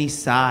shape and any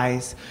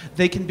size.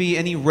 They can be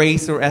any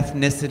race or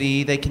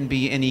ethnicity. They can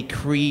be any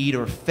creed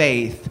or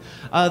faith.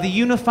 The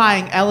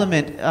unifying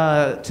element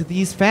to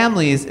these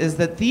families is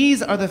that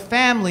these are the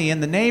family in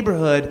the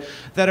neighborhood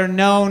that are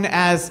known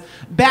as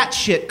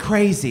batshit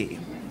crazy.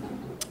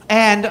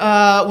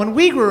 And when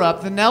we grew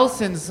up, the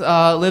Nelsons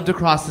lived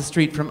across the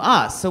street from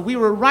us. So we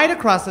were right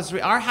across the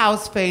street. Our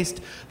house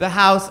faced the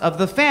house of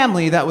the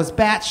family that was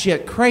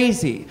batshit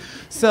crazy.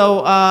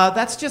 So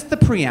that's just the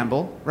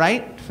preamble,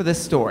 right, for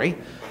this story.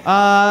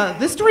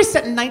 This story's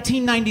set in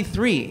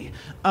 1993.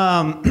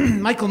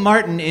 Michael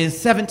Martin is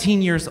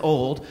 17 years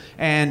old,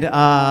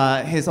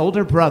 and his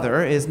older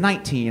brother is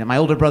 19. And my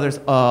older brother's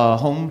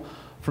home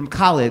from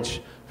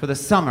college for the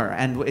summer,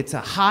 and it's a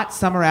hot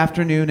summer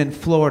afternoon in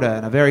Florida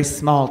in a very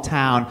small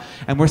town,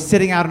 and we're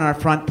sitting out on our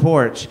front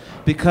porch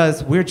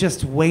because we're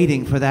just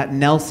waiting for that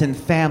Nelson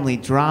family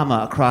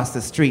drama across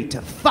the street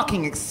to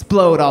fucking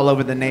explode all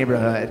over the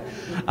neighborhood,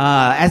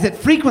 as it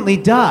frequently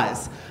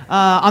does.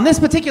 On this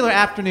particular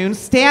afternoon,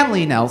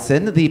 Stanley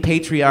Nelson, the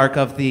patriarch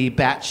of the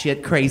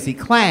batshit crazy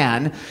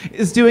clan,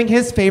 is doing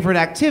his favorite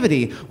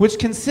activity, which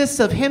consists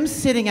of him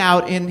sitting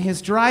out in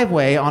his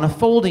driveway on a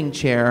folding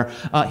chair.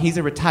 He's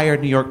a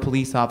retired New York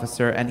police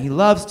officer, and he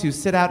loves to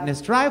sit out in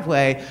his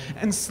driveway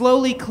and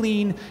slowly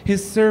clean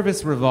his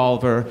service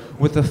revolver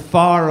with a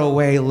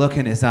faraway look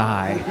in his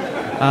eye.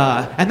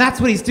 And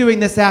that's what he's doing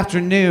this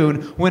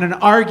afternoon when an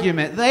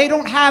argument... They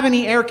don't have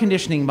any air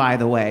conditioning, by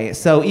the way,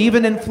 so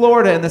even in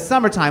Florida in the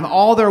summertime,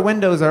 all their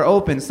windows are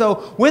open. So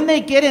when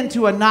they get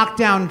into a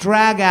knockdown,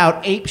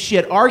 drag-out,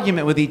 ape-shit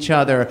argument with each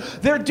other,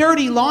 their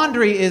dirty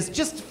laundry is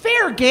just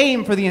fair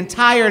game for the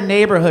entire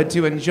neighborhood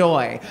to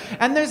enjoy.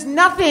 And there's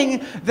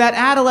nothing that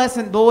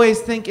adolescent boys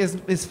think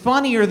is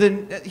funnier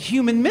than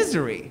human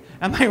misery.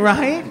 Am I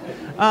right?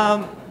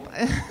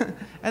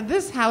 And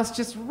this house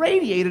just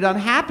radiated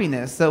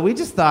unhappiness, so we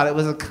just thought it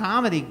was a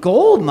comedy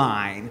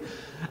goldmine.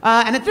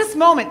 And at this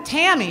moment,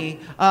 Tammy,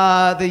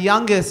 the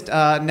youngest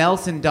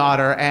Nelson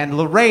daughter, and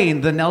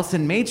Lorraine, the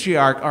Nelson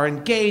matriarch, are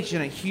engaged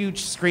in a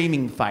huge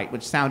screaming fight,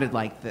 which sounded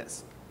like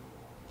this.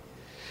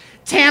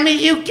 Tammy,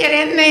 you get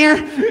in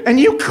there and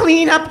you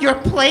clean up your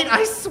plate.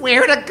 I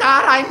swear to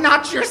God, I'm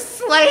not your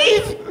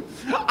slave.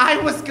 I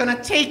was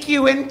gonna take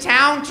you in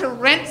town to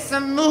rent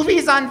some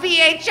movies on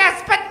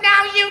VHS, but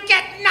now you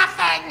get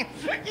nothing.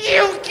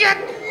 You get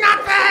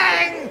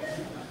nothing.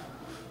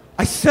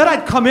 I said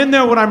I'd come in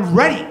there when I'm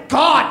ready.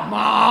 God,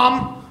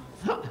 Mom!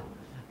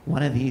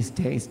 One of these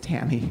days,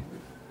 Tammy,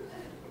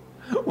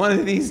 one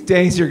of these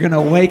days you're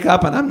gonna wake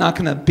up and I'm not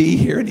gonna be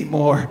here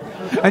anymore.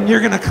 And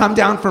you're gonna come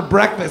down for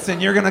breakfast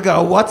and you're gonna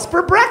go, what's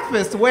for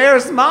breakfast?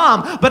 Where's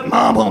Mom? But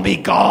Mom will be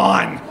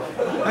gone.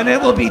 And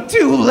it will be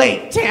too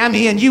late,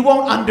 Tammy, and you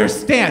won't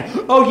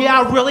understand. Oh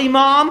yeah, really,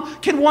 Mom?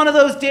 Can one of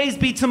those days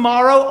be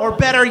tomorrow, or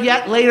better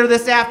yet, later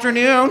this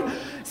afternoon?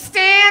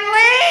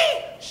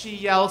 Stanley! She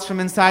yells from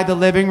inside the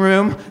living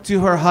room to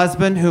her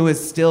husband, who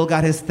has still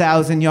got his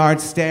 1,000-yard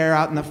stare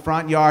out in the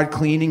front yard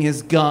cleaning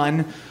his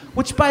gun.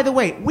 Which, by the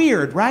way,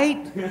 weird,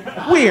 right?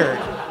 Weird,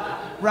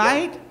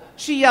 right?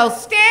 She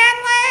yells,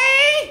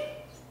 Stanley!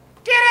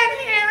 Get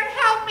in here and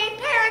help me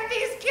parent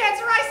these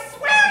kids, or I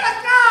swear to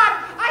God,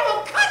 I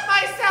will cut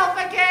myself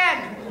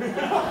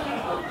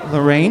again!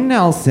 Lorraine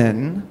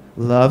Nelson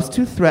loves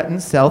to threaten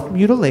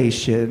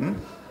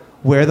self-mutilation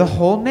where the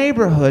whole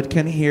neighborhood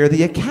can hear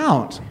the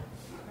account.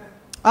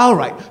 All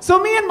right,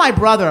 so me and my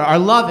brother are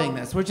loving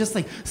this. We're just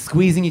like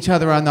squeezing each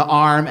other on the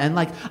arm, and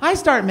like I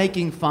start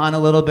making fun a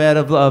little bit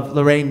of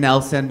Lorraine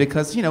Nelson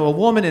because, you know, a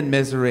woman in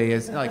misery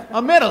is like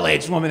a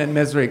middle-aged woman in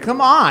misery.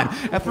 Come on.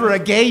 And for a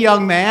gay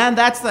young man,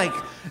 that's like,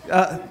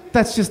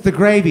 that's just the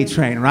gravy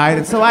train, right?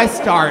 And so I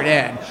start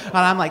in, and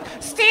I'm like,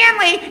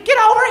 Stanley, get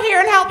over here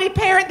and help me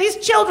parent these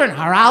children,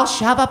 or I'll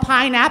shove a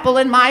pineapple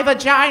in my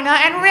vagina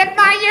and rip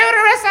my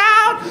uterus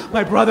out.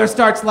 My brother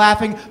starts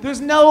laughing.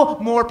 There's no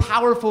more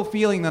powerful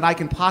feeling that I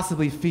can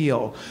possibly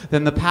feel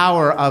than the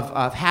power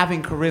of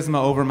having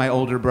charisma over my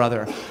older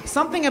brother.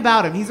 Something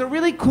about him. He's a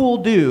really cool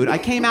dude. I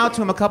came out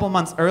to him a couple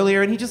months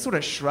earlier, and he just sort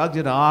of shrugged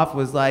it off,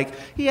 was like,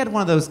 he had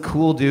one of those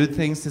cool dude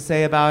things to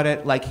say about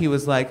it. Like, he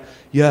was like,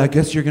 yeah, I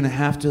guess you're going to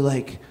have to,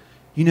 like,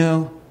 you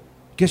know,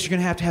 guess you're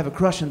going to have a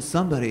crush on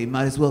somebody.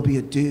 Might as well be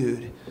a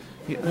dude.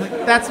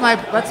 That's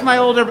my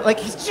older, like,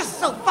 he's just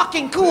so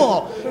fucking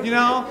cool, you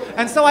know?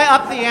 And so I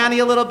upped the ante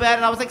a little bit,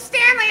 and I was like,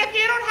 Stanley, if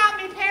you don't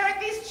help me parent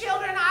these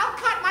children, I'll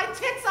cut my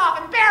tits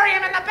off and bury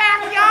them in the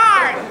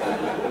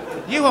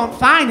backyard. You won't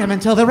find him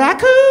until the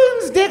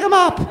raccoons dig him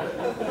up.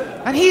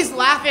 And he's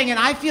laughing, and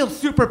I feel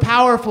super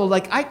powerful.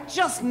 Like, I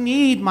just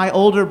need my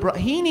older brother.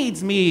 He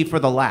needs me for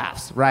the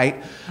laughs,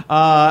 right?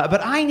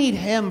 But I need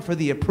him for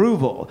the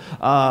approval.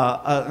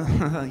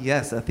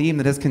 Yes, a theme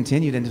that has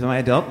continued into my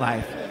adult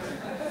life.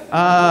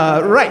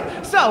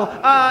 Right. So,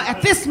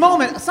 at this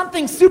moment,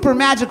 something super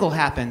magical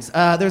happens.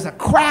 There's a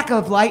crack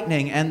of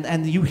lightning,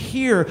 and you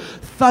hear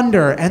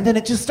thunder, and then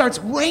it just starts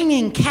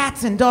raining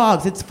cats and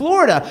dogs. It's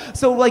Florida.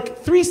 So, like,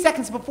 3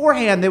 seconds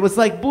beforehand, there was,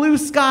 like, blue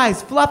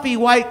skies, fluffy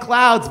white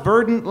clouds,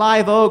 verdant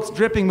live oaks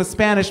dripping with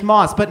Spanish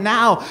moss. But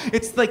now,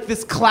 it's like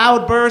this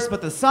cloud burst,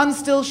 but the sun's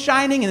still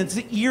shining, and it's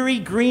an eerie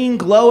green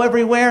glow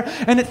everywhere,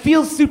 and it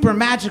feels super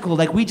magical,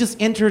 like we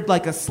just entered,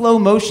 like, a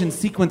slow-motion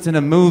sequence in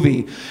a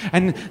movie.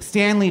 And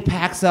Stanley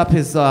packs up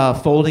his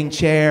folding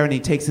chair, and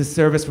he takes his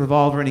service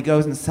revolver, and he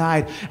goes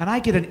inside, and I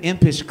get an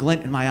impish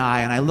glint in my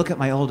eye, and I look at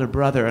my older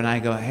brother, and I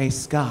go, hey,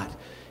 Scott.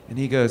 And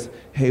he goes,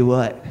 hey,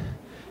 what?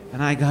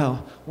 And I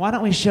go, why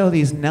don't we show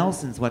these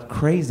Nelsons what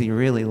crazy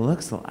really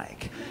looks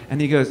like?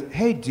 And he goes,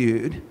 hey,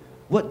 dude,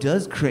 what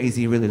does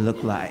crazy really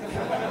look like?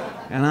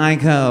 And I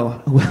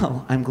go,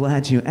 well, I'm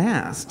glad you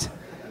asked.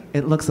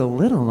 It looks a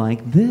little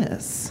like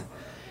this.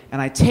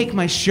 and I take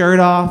my shirt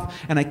off,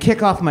 and I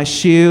kick off my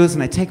shoes,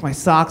 and I take my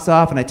socks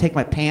off, and I take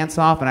my pants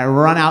off, and I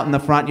run out in the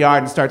front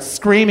yard and start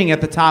screaming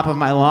at the top of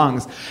my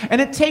lungs.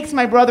 And it takes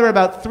my brother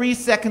about 3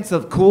 seconds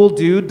of cool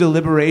dude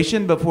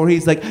deliberation before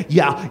he's like,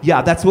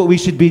 yeah, that's what we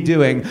should be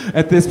doing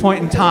at this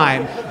point in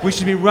time. We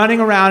should be running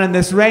around in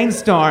this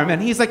rainstorm.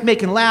 And he's like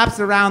making laps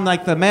around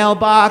like the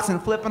mailbox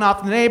and flipping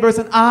off the neighbors.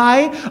 And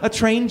I, a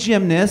trained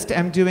gymnast,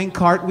 am doing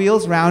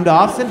cartwheels,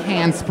 round-offs, and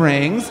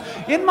handsprings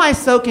in my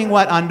soaking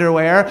wet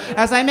underwear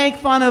as I make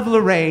fun of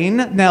Lorraine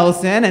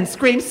Nelson and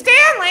scream,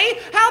 Stanley,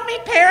 help me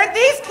parent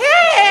these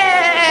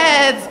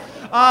kids!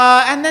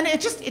 And then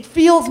it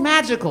feels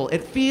magical.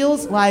 It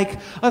feels like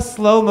a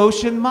slow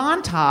motion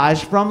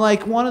montage from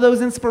like one of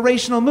those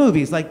inspirational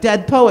movies like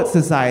Dead Poets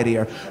Society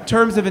or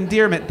Terms of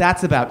Endearment.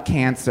 That's about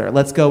cancer.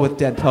 Let's go with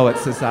Dead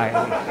Poets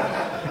Society.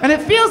 And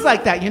it feels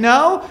like that, you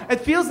know? It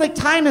feels like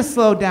time has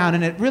slowed down,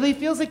 and it really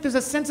feels like there's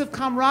a sense of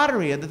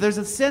camaraderie, that there's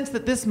a sense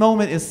that this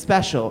moment is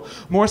special,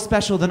 more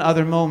special than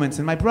other moments.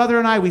 And my brother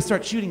and I, we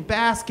start shooting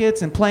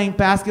baskets and playing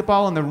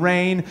basketball in the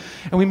rain,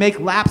 and we make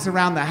laps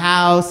around the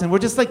house, and we're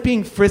just like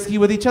being frisky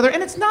with each other.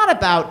 And it's not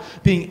about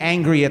being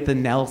angry at the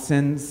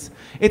Nelsons.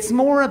 It's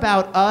more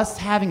about us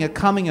having a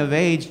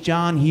coming-of-age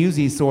John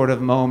Hughesy sort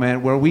of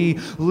moment where we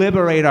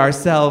liberate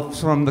ourselves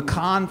from the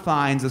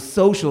confines of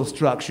social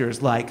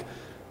structures like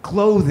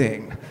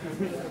clothing.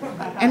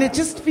 And it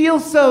just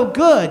feels so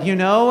good, you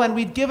know? And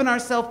we'd given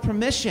ourselves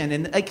permission.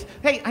 And like,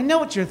 hey, I know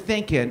what you're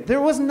thinking. There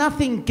was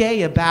nothing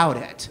gay about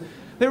it.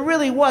 There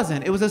really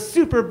wasn't. It was a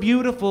super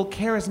beautiful,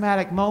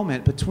 charismatic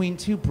moment between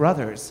two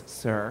brothers,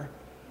 sir.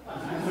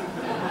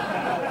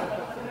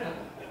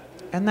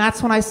 And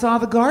that's when I saw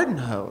the garden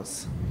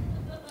hose.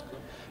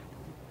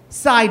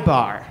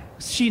 Sidebar.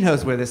 She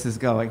knows where this is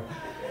going.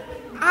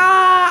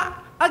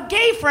 A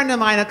gay friend of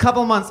mine a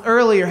couple months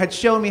earlier had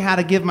shown me how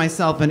to give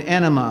myself an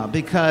enema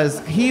because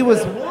he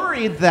was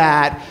worried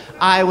that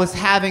I was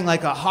having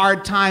like a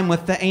hard time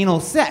with the anal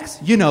sex.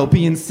 You know,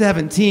 being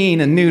 17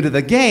 and new to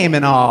the game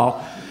and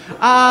all.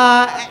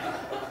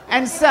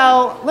 And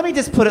so, let me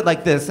just put it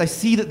like this. I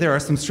see that there are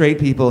some straight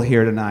people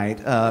here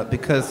tonight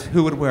because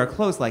who would wear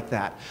clothes like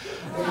that?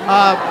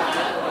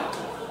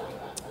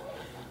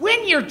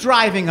 When you're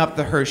driving up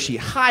the Hershey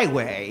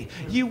Highway,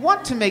 you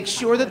want to make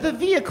sure that the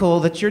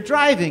vehicle that you're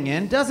driving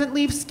in doesn't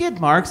leave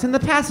skid marks in the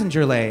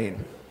passenger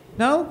lane.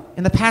 No?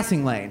 In the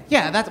passing lane.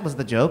 Yeah, that was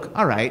the joke.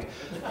 All right.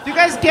 You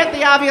guys get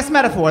the obvious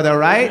metaphor, though,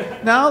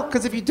 right? No?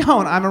 Because if you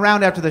don't, I'm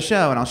around after the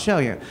show and I'll show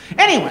you.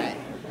 Anyway,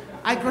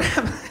 I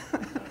grab...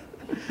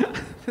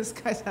 This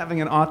guy's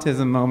having an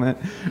autism moment.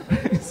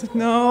 He said,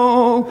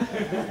 no.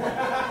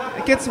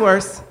 It gets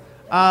worse.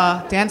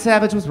 Dan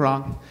Savage was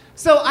wrong.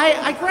 So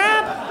I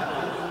grab...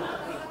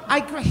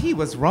 he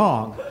was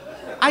wrong.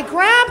 I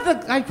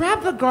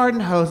grab the garden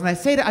hose and I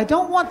say I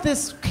don't want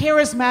this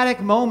charismatic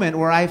moment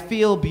where I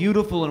feel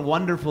beautiful and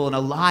wonderful and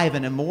alive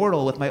and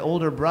immortal with my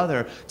older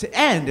brother to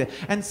end.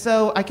 And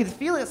so I could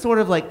feel it sort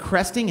of like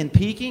cresting and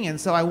peaking,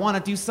 and so I want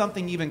to do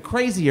something even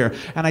crazier.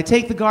 And I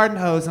take the garden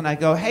hose and I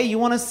go, hey, you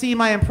want to see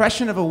my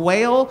impression of a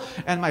whale?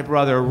 And my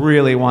brother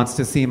really wants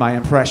to see my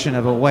impression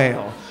of a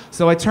whale.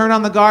 So I turn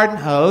on the garden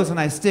hose and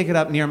I stick it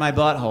up near my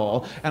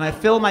butthole and I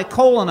fill my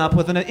colon up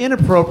with an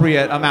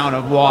inappropriate amount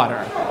of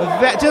water.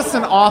 Just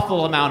an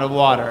awful amount of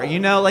water.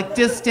 You know, like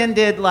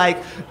distended, like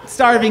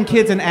starving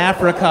kids in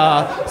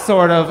Africa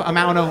sort of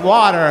amount of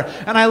water.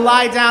 And I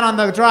lie down on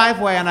the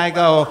driveway and I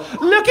go,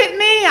 look at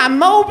me, I'm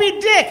Moby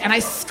Dick. And I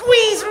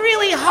squeeze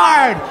really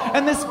hard.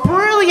 And this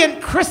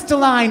brilliant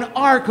crystalline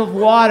arc of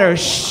water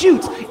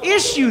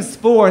issues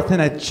forth in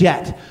a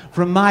jet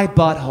from my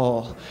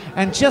butthole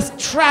and just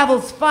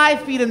travels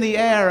 5 feet in the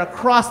air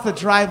across the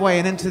driveway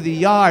and into the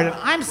yard, and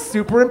I'm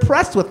super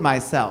impressed with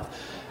myself.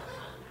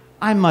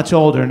 I'm much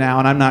older now,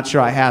 and I'm not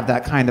sure I have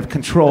that kind of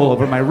control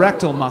over my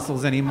rectal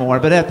muscles anymore,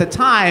 but at the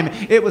time,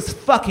 it was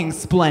fucking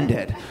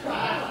splendid.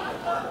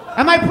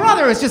 And my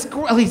brother is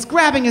he's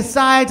grabbing his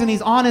sides and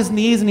he's on his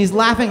knees and he's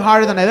laughing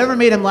harder than I've ever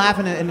made him laugh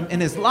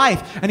in his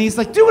life. And he's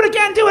like, do it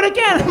again, do it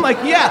again. I'm like,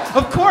 yeah,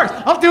 of course,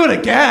 I'll do it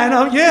again.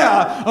 Oh,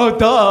 yeah, oh,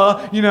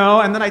 duh, you know.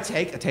 And then I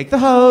take the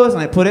hose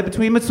and I put it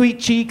between my sweet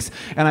cheeks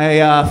and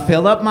I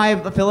fill up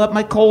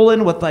my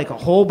colon with like a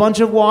whole bunch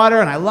of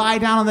water and I lie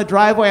down on the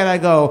driveway and I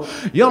go,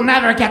 you'll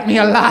never get me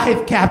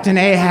alive, Captain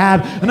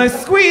Ahab. And I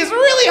squeeze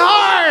really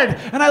hard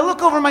and I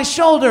look over my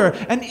shoulder.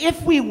 And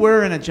if we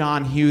were in a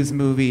John Hughes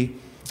movie,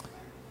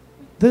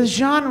 the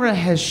genre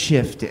has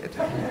shifted.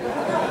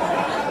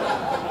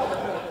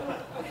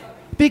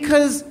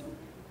 Because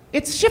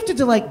it's shifted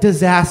to like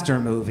disaster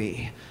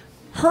movie.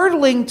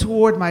 Hurtling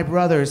toward my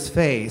brother's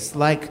face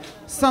like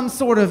some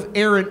sort of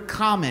errant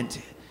comet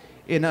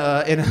in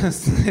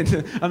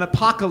an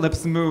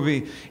apocalypse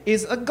movie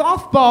is a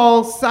golf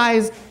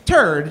ball-sized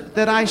turd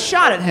that I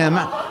shot at him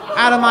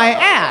out of my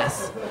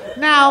ass.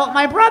 Now,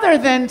 my brother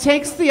then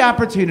takes the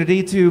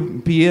opportunity to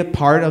be a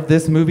part of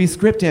this movie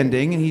script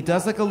ending, and he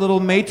does like a little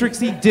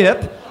matrixy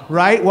dip,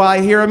 right? While I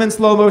hear him in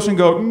slow motion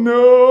go, no!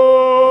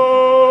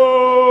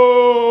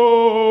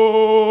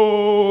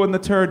 And the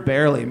turd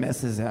barely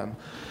misses him.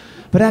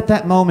 But at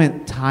that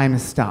moment, time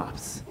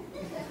stops.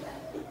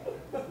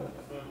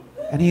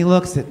 And he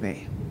looks at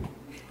me,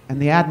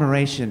 and the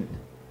admiration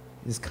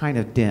is kind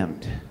of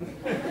dimmed.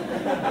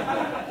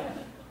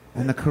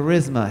 And the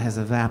charisma has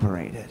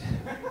evaporated.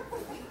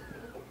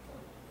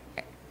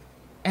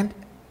 And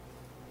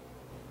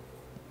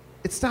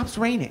it stops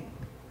raining,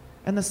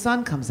 and the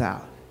sun comes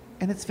out,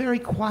 and it's very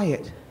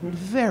quiet, and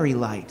very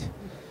light.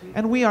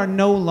 And we are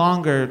no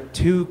longer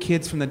two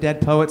kids from the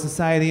Dead Poet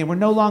Society, and we're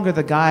no longer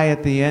the guy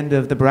at the end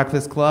of the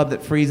Breakfast Club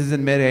that freezes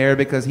in midair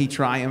because he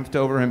triumphed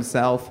over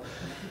himself.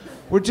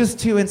 We're just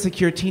two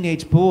insecure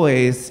teenage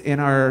boys in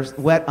our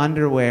wet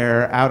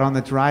underwear out on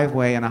the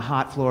driveway in a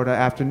hot Florida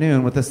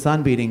afternoon with the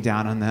sun beating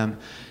down on them,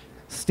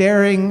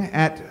 staring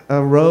at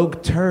a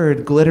rogue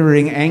turd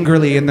glittering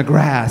angrily in the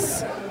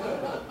grass.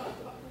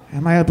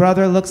 And my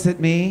brother looks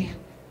at me,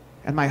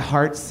 and my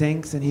heart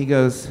sinks, and he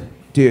goes,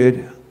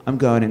 "Dude, I'm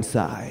going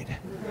inside."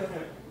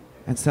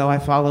 And so I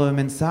follow him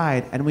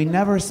inside, and we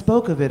never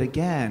spoke of it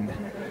again.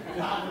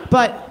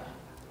 But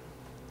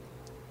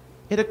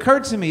it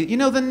occurred to me,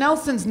 the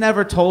Nelsons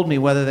never told me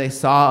whether they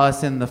saw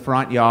us in the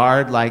front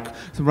yard, like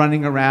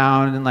running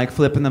around and like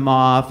flipping them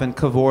off and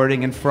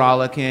cavorting and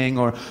frolicking,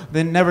 or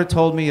they never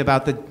told me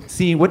about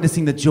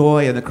witnessing the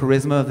joy and the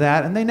charisma of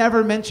that, and they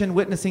never mentioned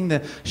witnessing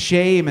the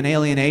shame and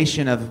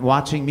alienation of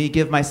watching me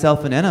give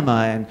myself an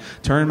enema and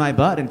turn my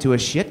butt into a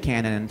shit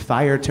cannon and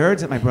fire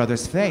turds at my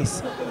brother's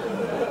face.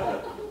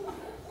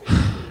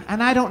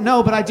 And I don't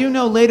know, but I do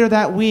know later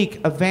that week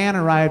a van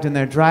arrived in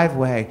their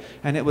driveway,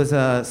 and it was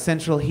a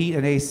central heat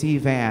and AC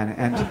van.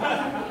 And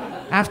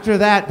after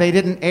that, they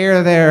didn't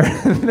air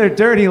their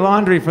dirty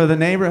laundry for the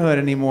neighborhood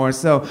anymore.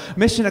 So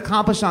mission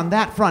accomplished on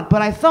that front.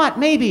 But I thought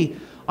maybe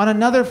on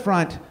another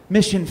front,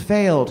 mission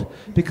failed,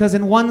 because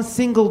in one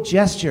single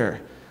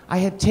gesture, I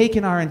had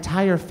taken our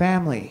entire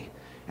family,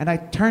 and I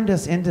turned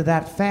us into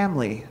that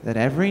family that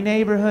every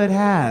neighborhood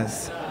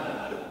has.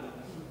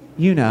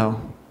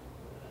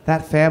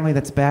 That family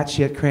that's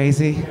batshit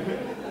crazy.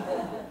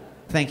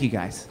 Thank you,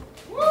 guys.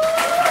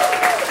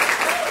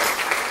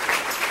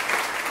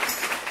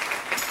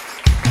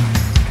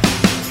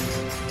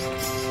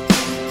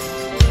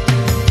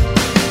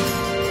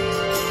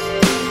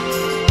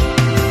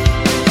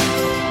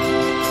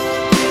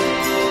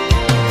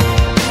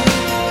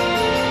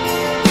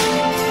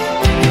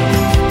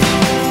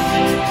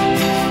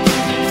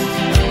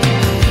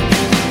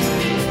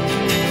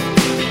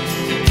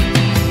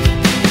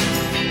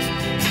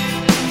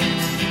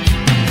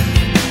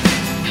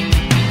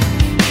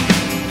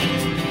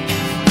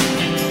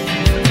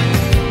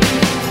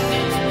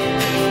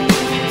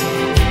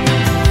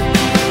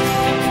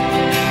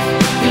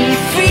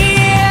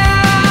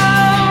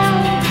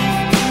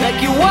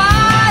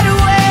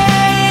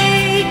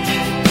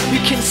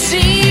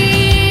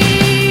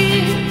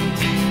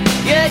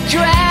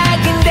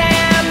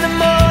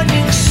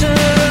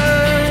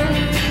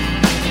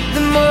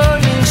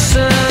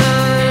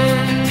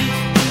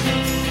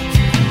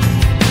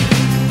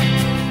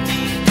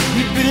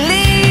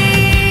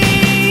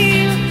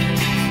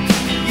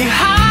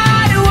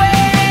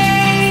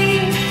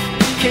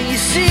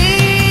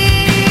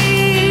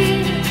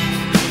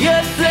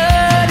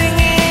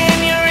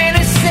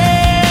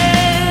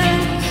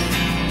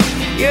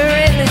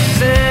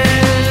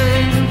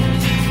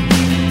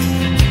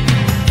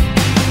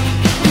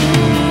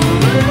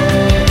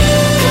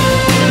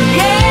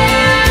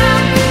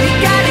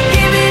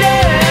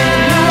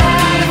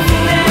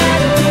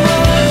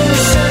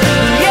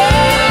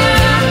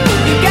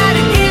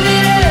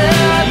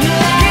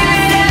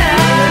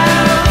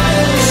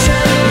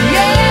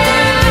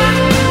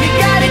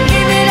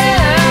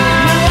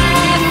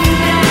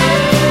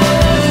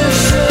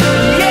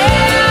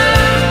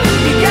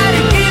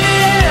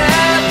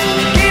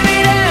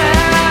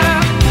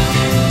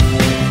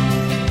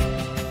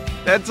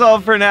 That's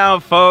all for now,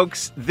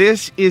 folks.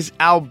 This is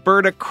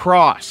Alberta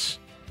Cross.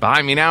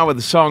 Behind me now with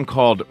a song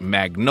called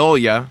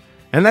Magnolia.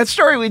 And that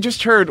story we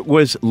just heard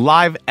was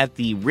live at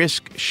the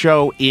Risk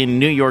show in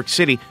New York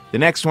City. The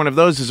next one of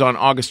those is on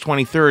August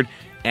 23rd.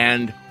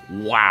 And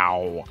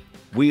wow,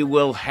 we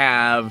will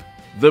have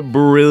the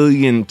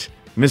brilliant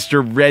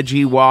Mr.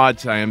 Reggie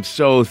Watts. I am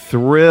so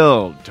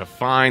thrilled to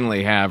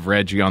finally have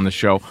Reggie on the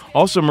show.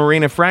 Also,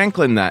 Marina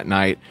Franklin that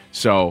night.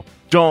 So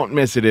don't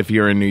miss it if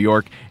you're in New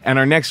York. And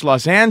our next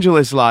Los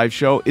Angeles live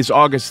show is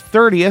August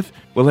 30th.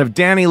 We'll have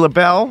Danny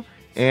LaBelle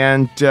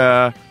and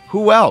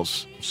who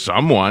else?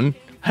 Someone.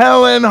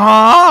 Helen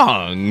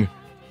Hong.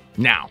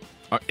 Now,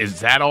 is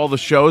that all the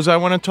shows I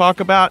want to talk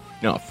about?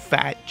 No,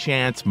 fat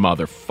chance,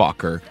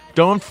 motherfucker.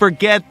 Don't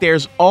forget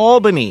there's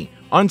Albany.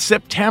 On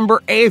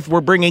September 8th, we're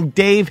bringing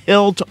Dave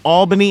Hill to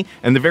Albany.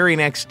 And the very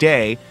next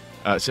day,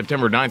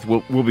 September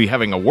 9th, we'll be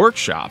having a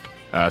workshop,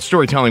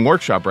 storytelling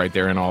workshop right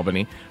there in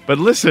Albany. But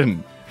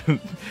listen,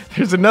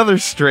 there's another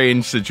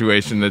strange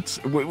situation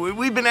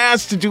we've been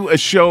asked to do a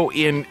show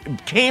in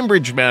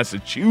Cambridge,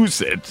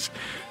 Massachusetts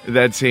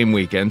that same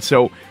weekend.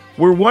 So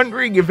we're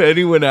wondering if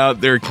anyone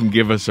out there can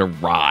give us a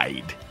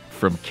ride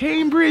from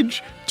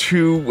Cambridge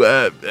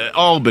to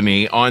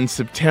Albany on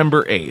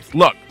September 8th.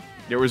 Look,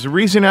 There was a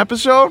recent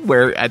episode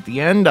where at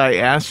the end I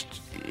asked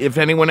if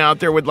anyone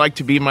out there would like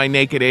to be my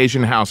naked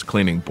Asian house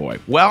cleaning boy.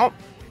 Well,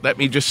 let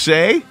me just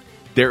say,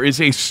 there is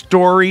a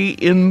story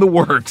in the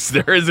works.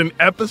 There is an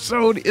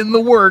episode in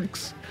the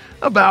works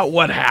about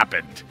what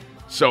happened.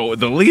 So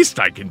the least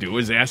I can do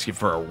is ask you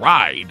for a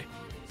ride.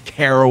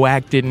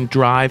 Kerouac didn't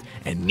drive,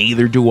 and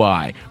neither do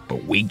I.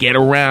 But we get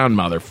around,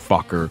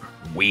 motherfucker.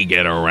 We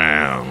get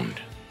around.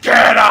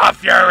 Get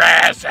off your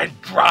ass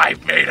and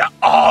drive me to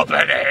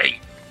Albany!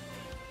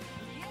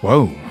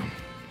 Whoa.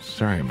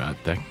 Sorry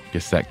about that.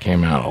 Guess that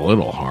came out a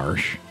little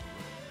harsh.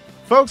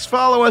 Folks,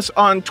 follow us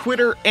on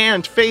Twitter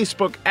and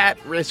Facebook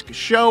at Risk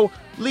Show.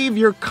 Leave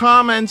your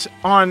comments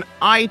on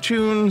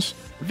iTunes.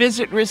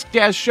 Visit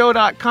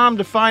risk-show.com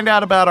to find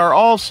out about our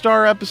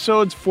all-star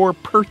episodes for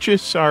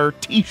purchase, our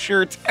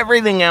t-shirts,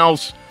 everything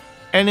else.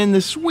 And in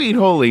the sweet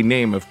holy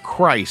name of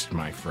Christ,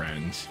 my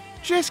friends,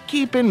 just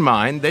keep in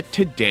mind that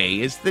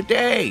today is the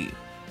day.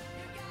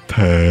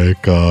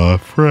 Take a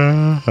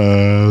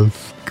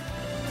risk.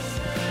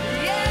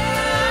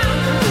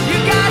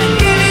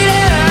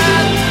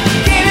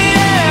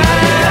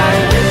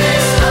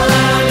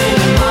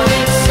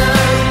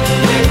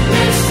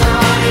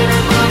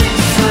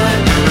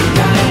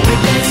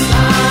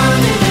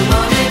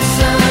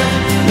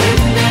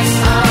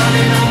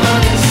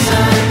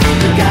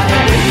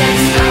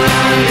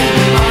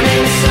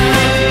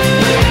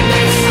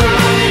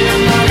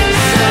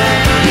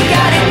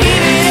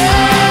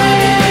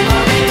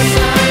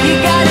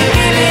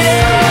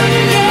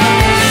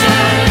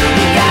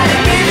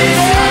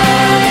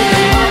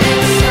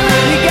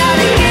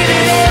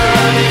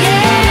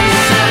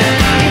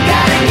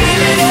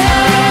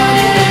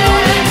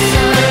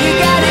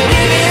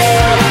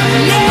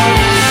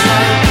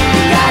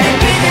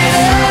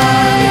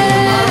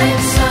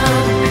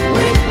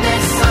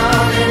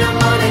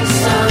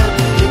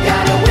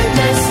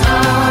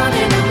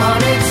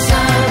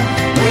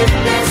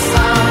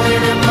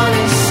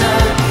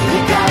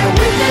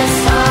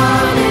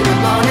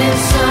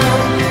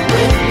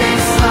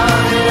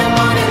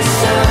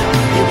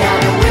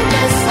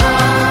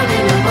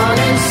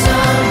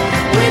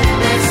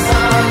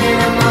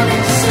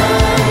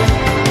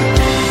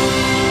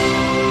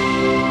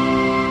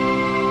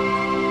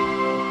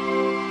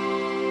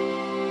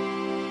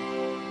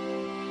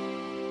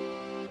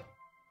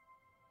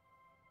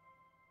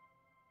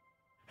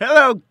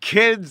 Hello,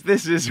 kids.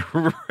 This is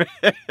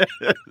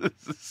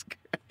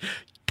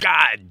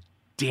God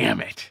damn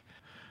it.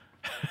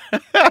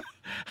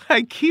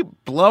 I keep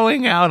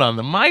blowing out on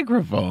the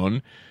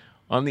microphone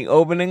on the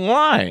opening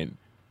line.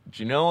 But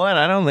you know what?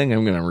 I don't think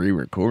I'm going to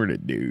re-record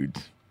it,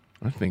 dudes.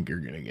 I think you're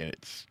going to get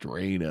it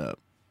straight up.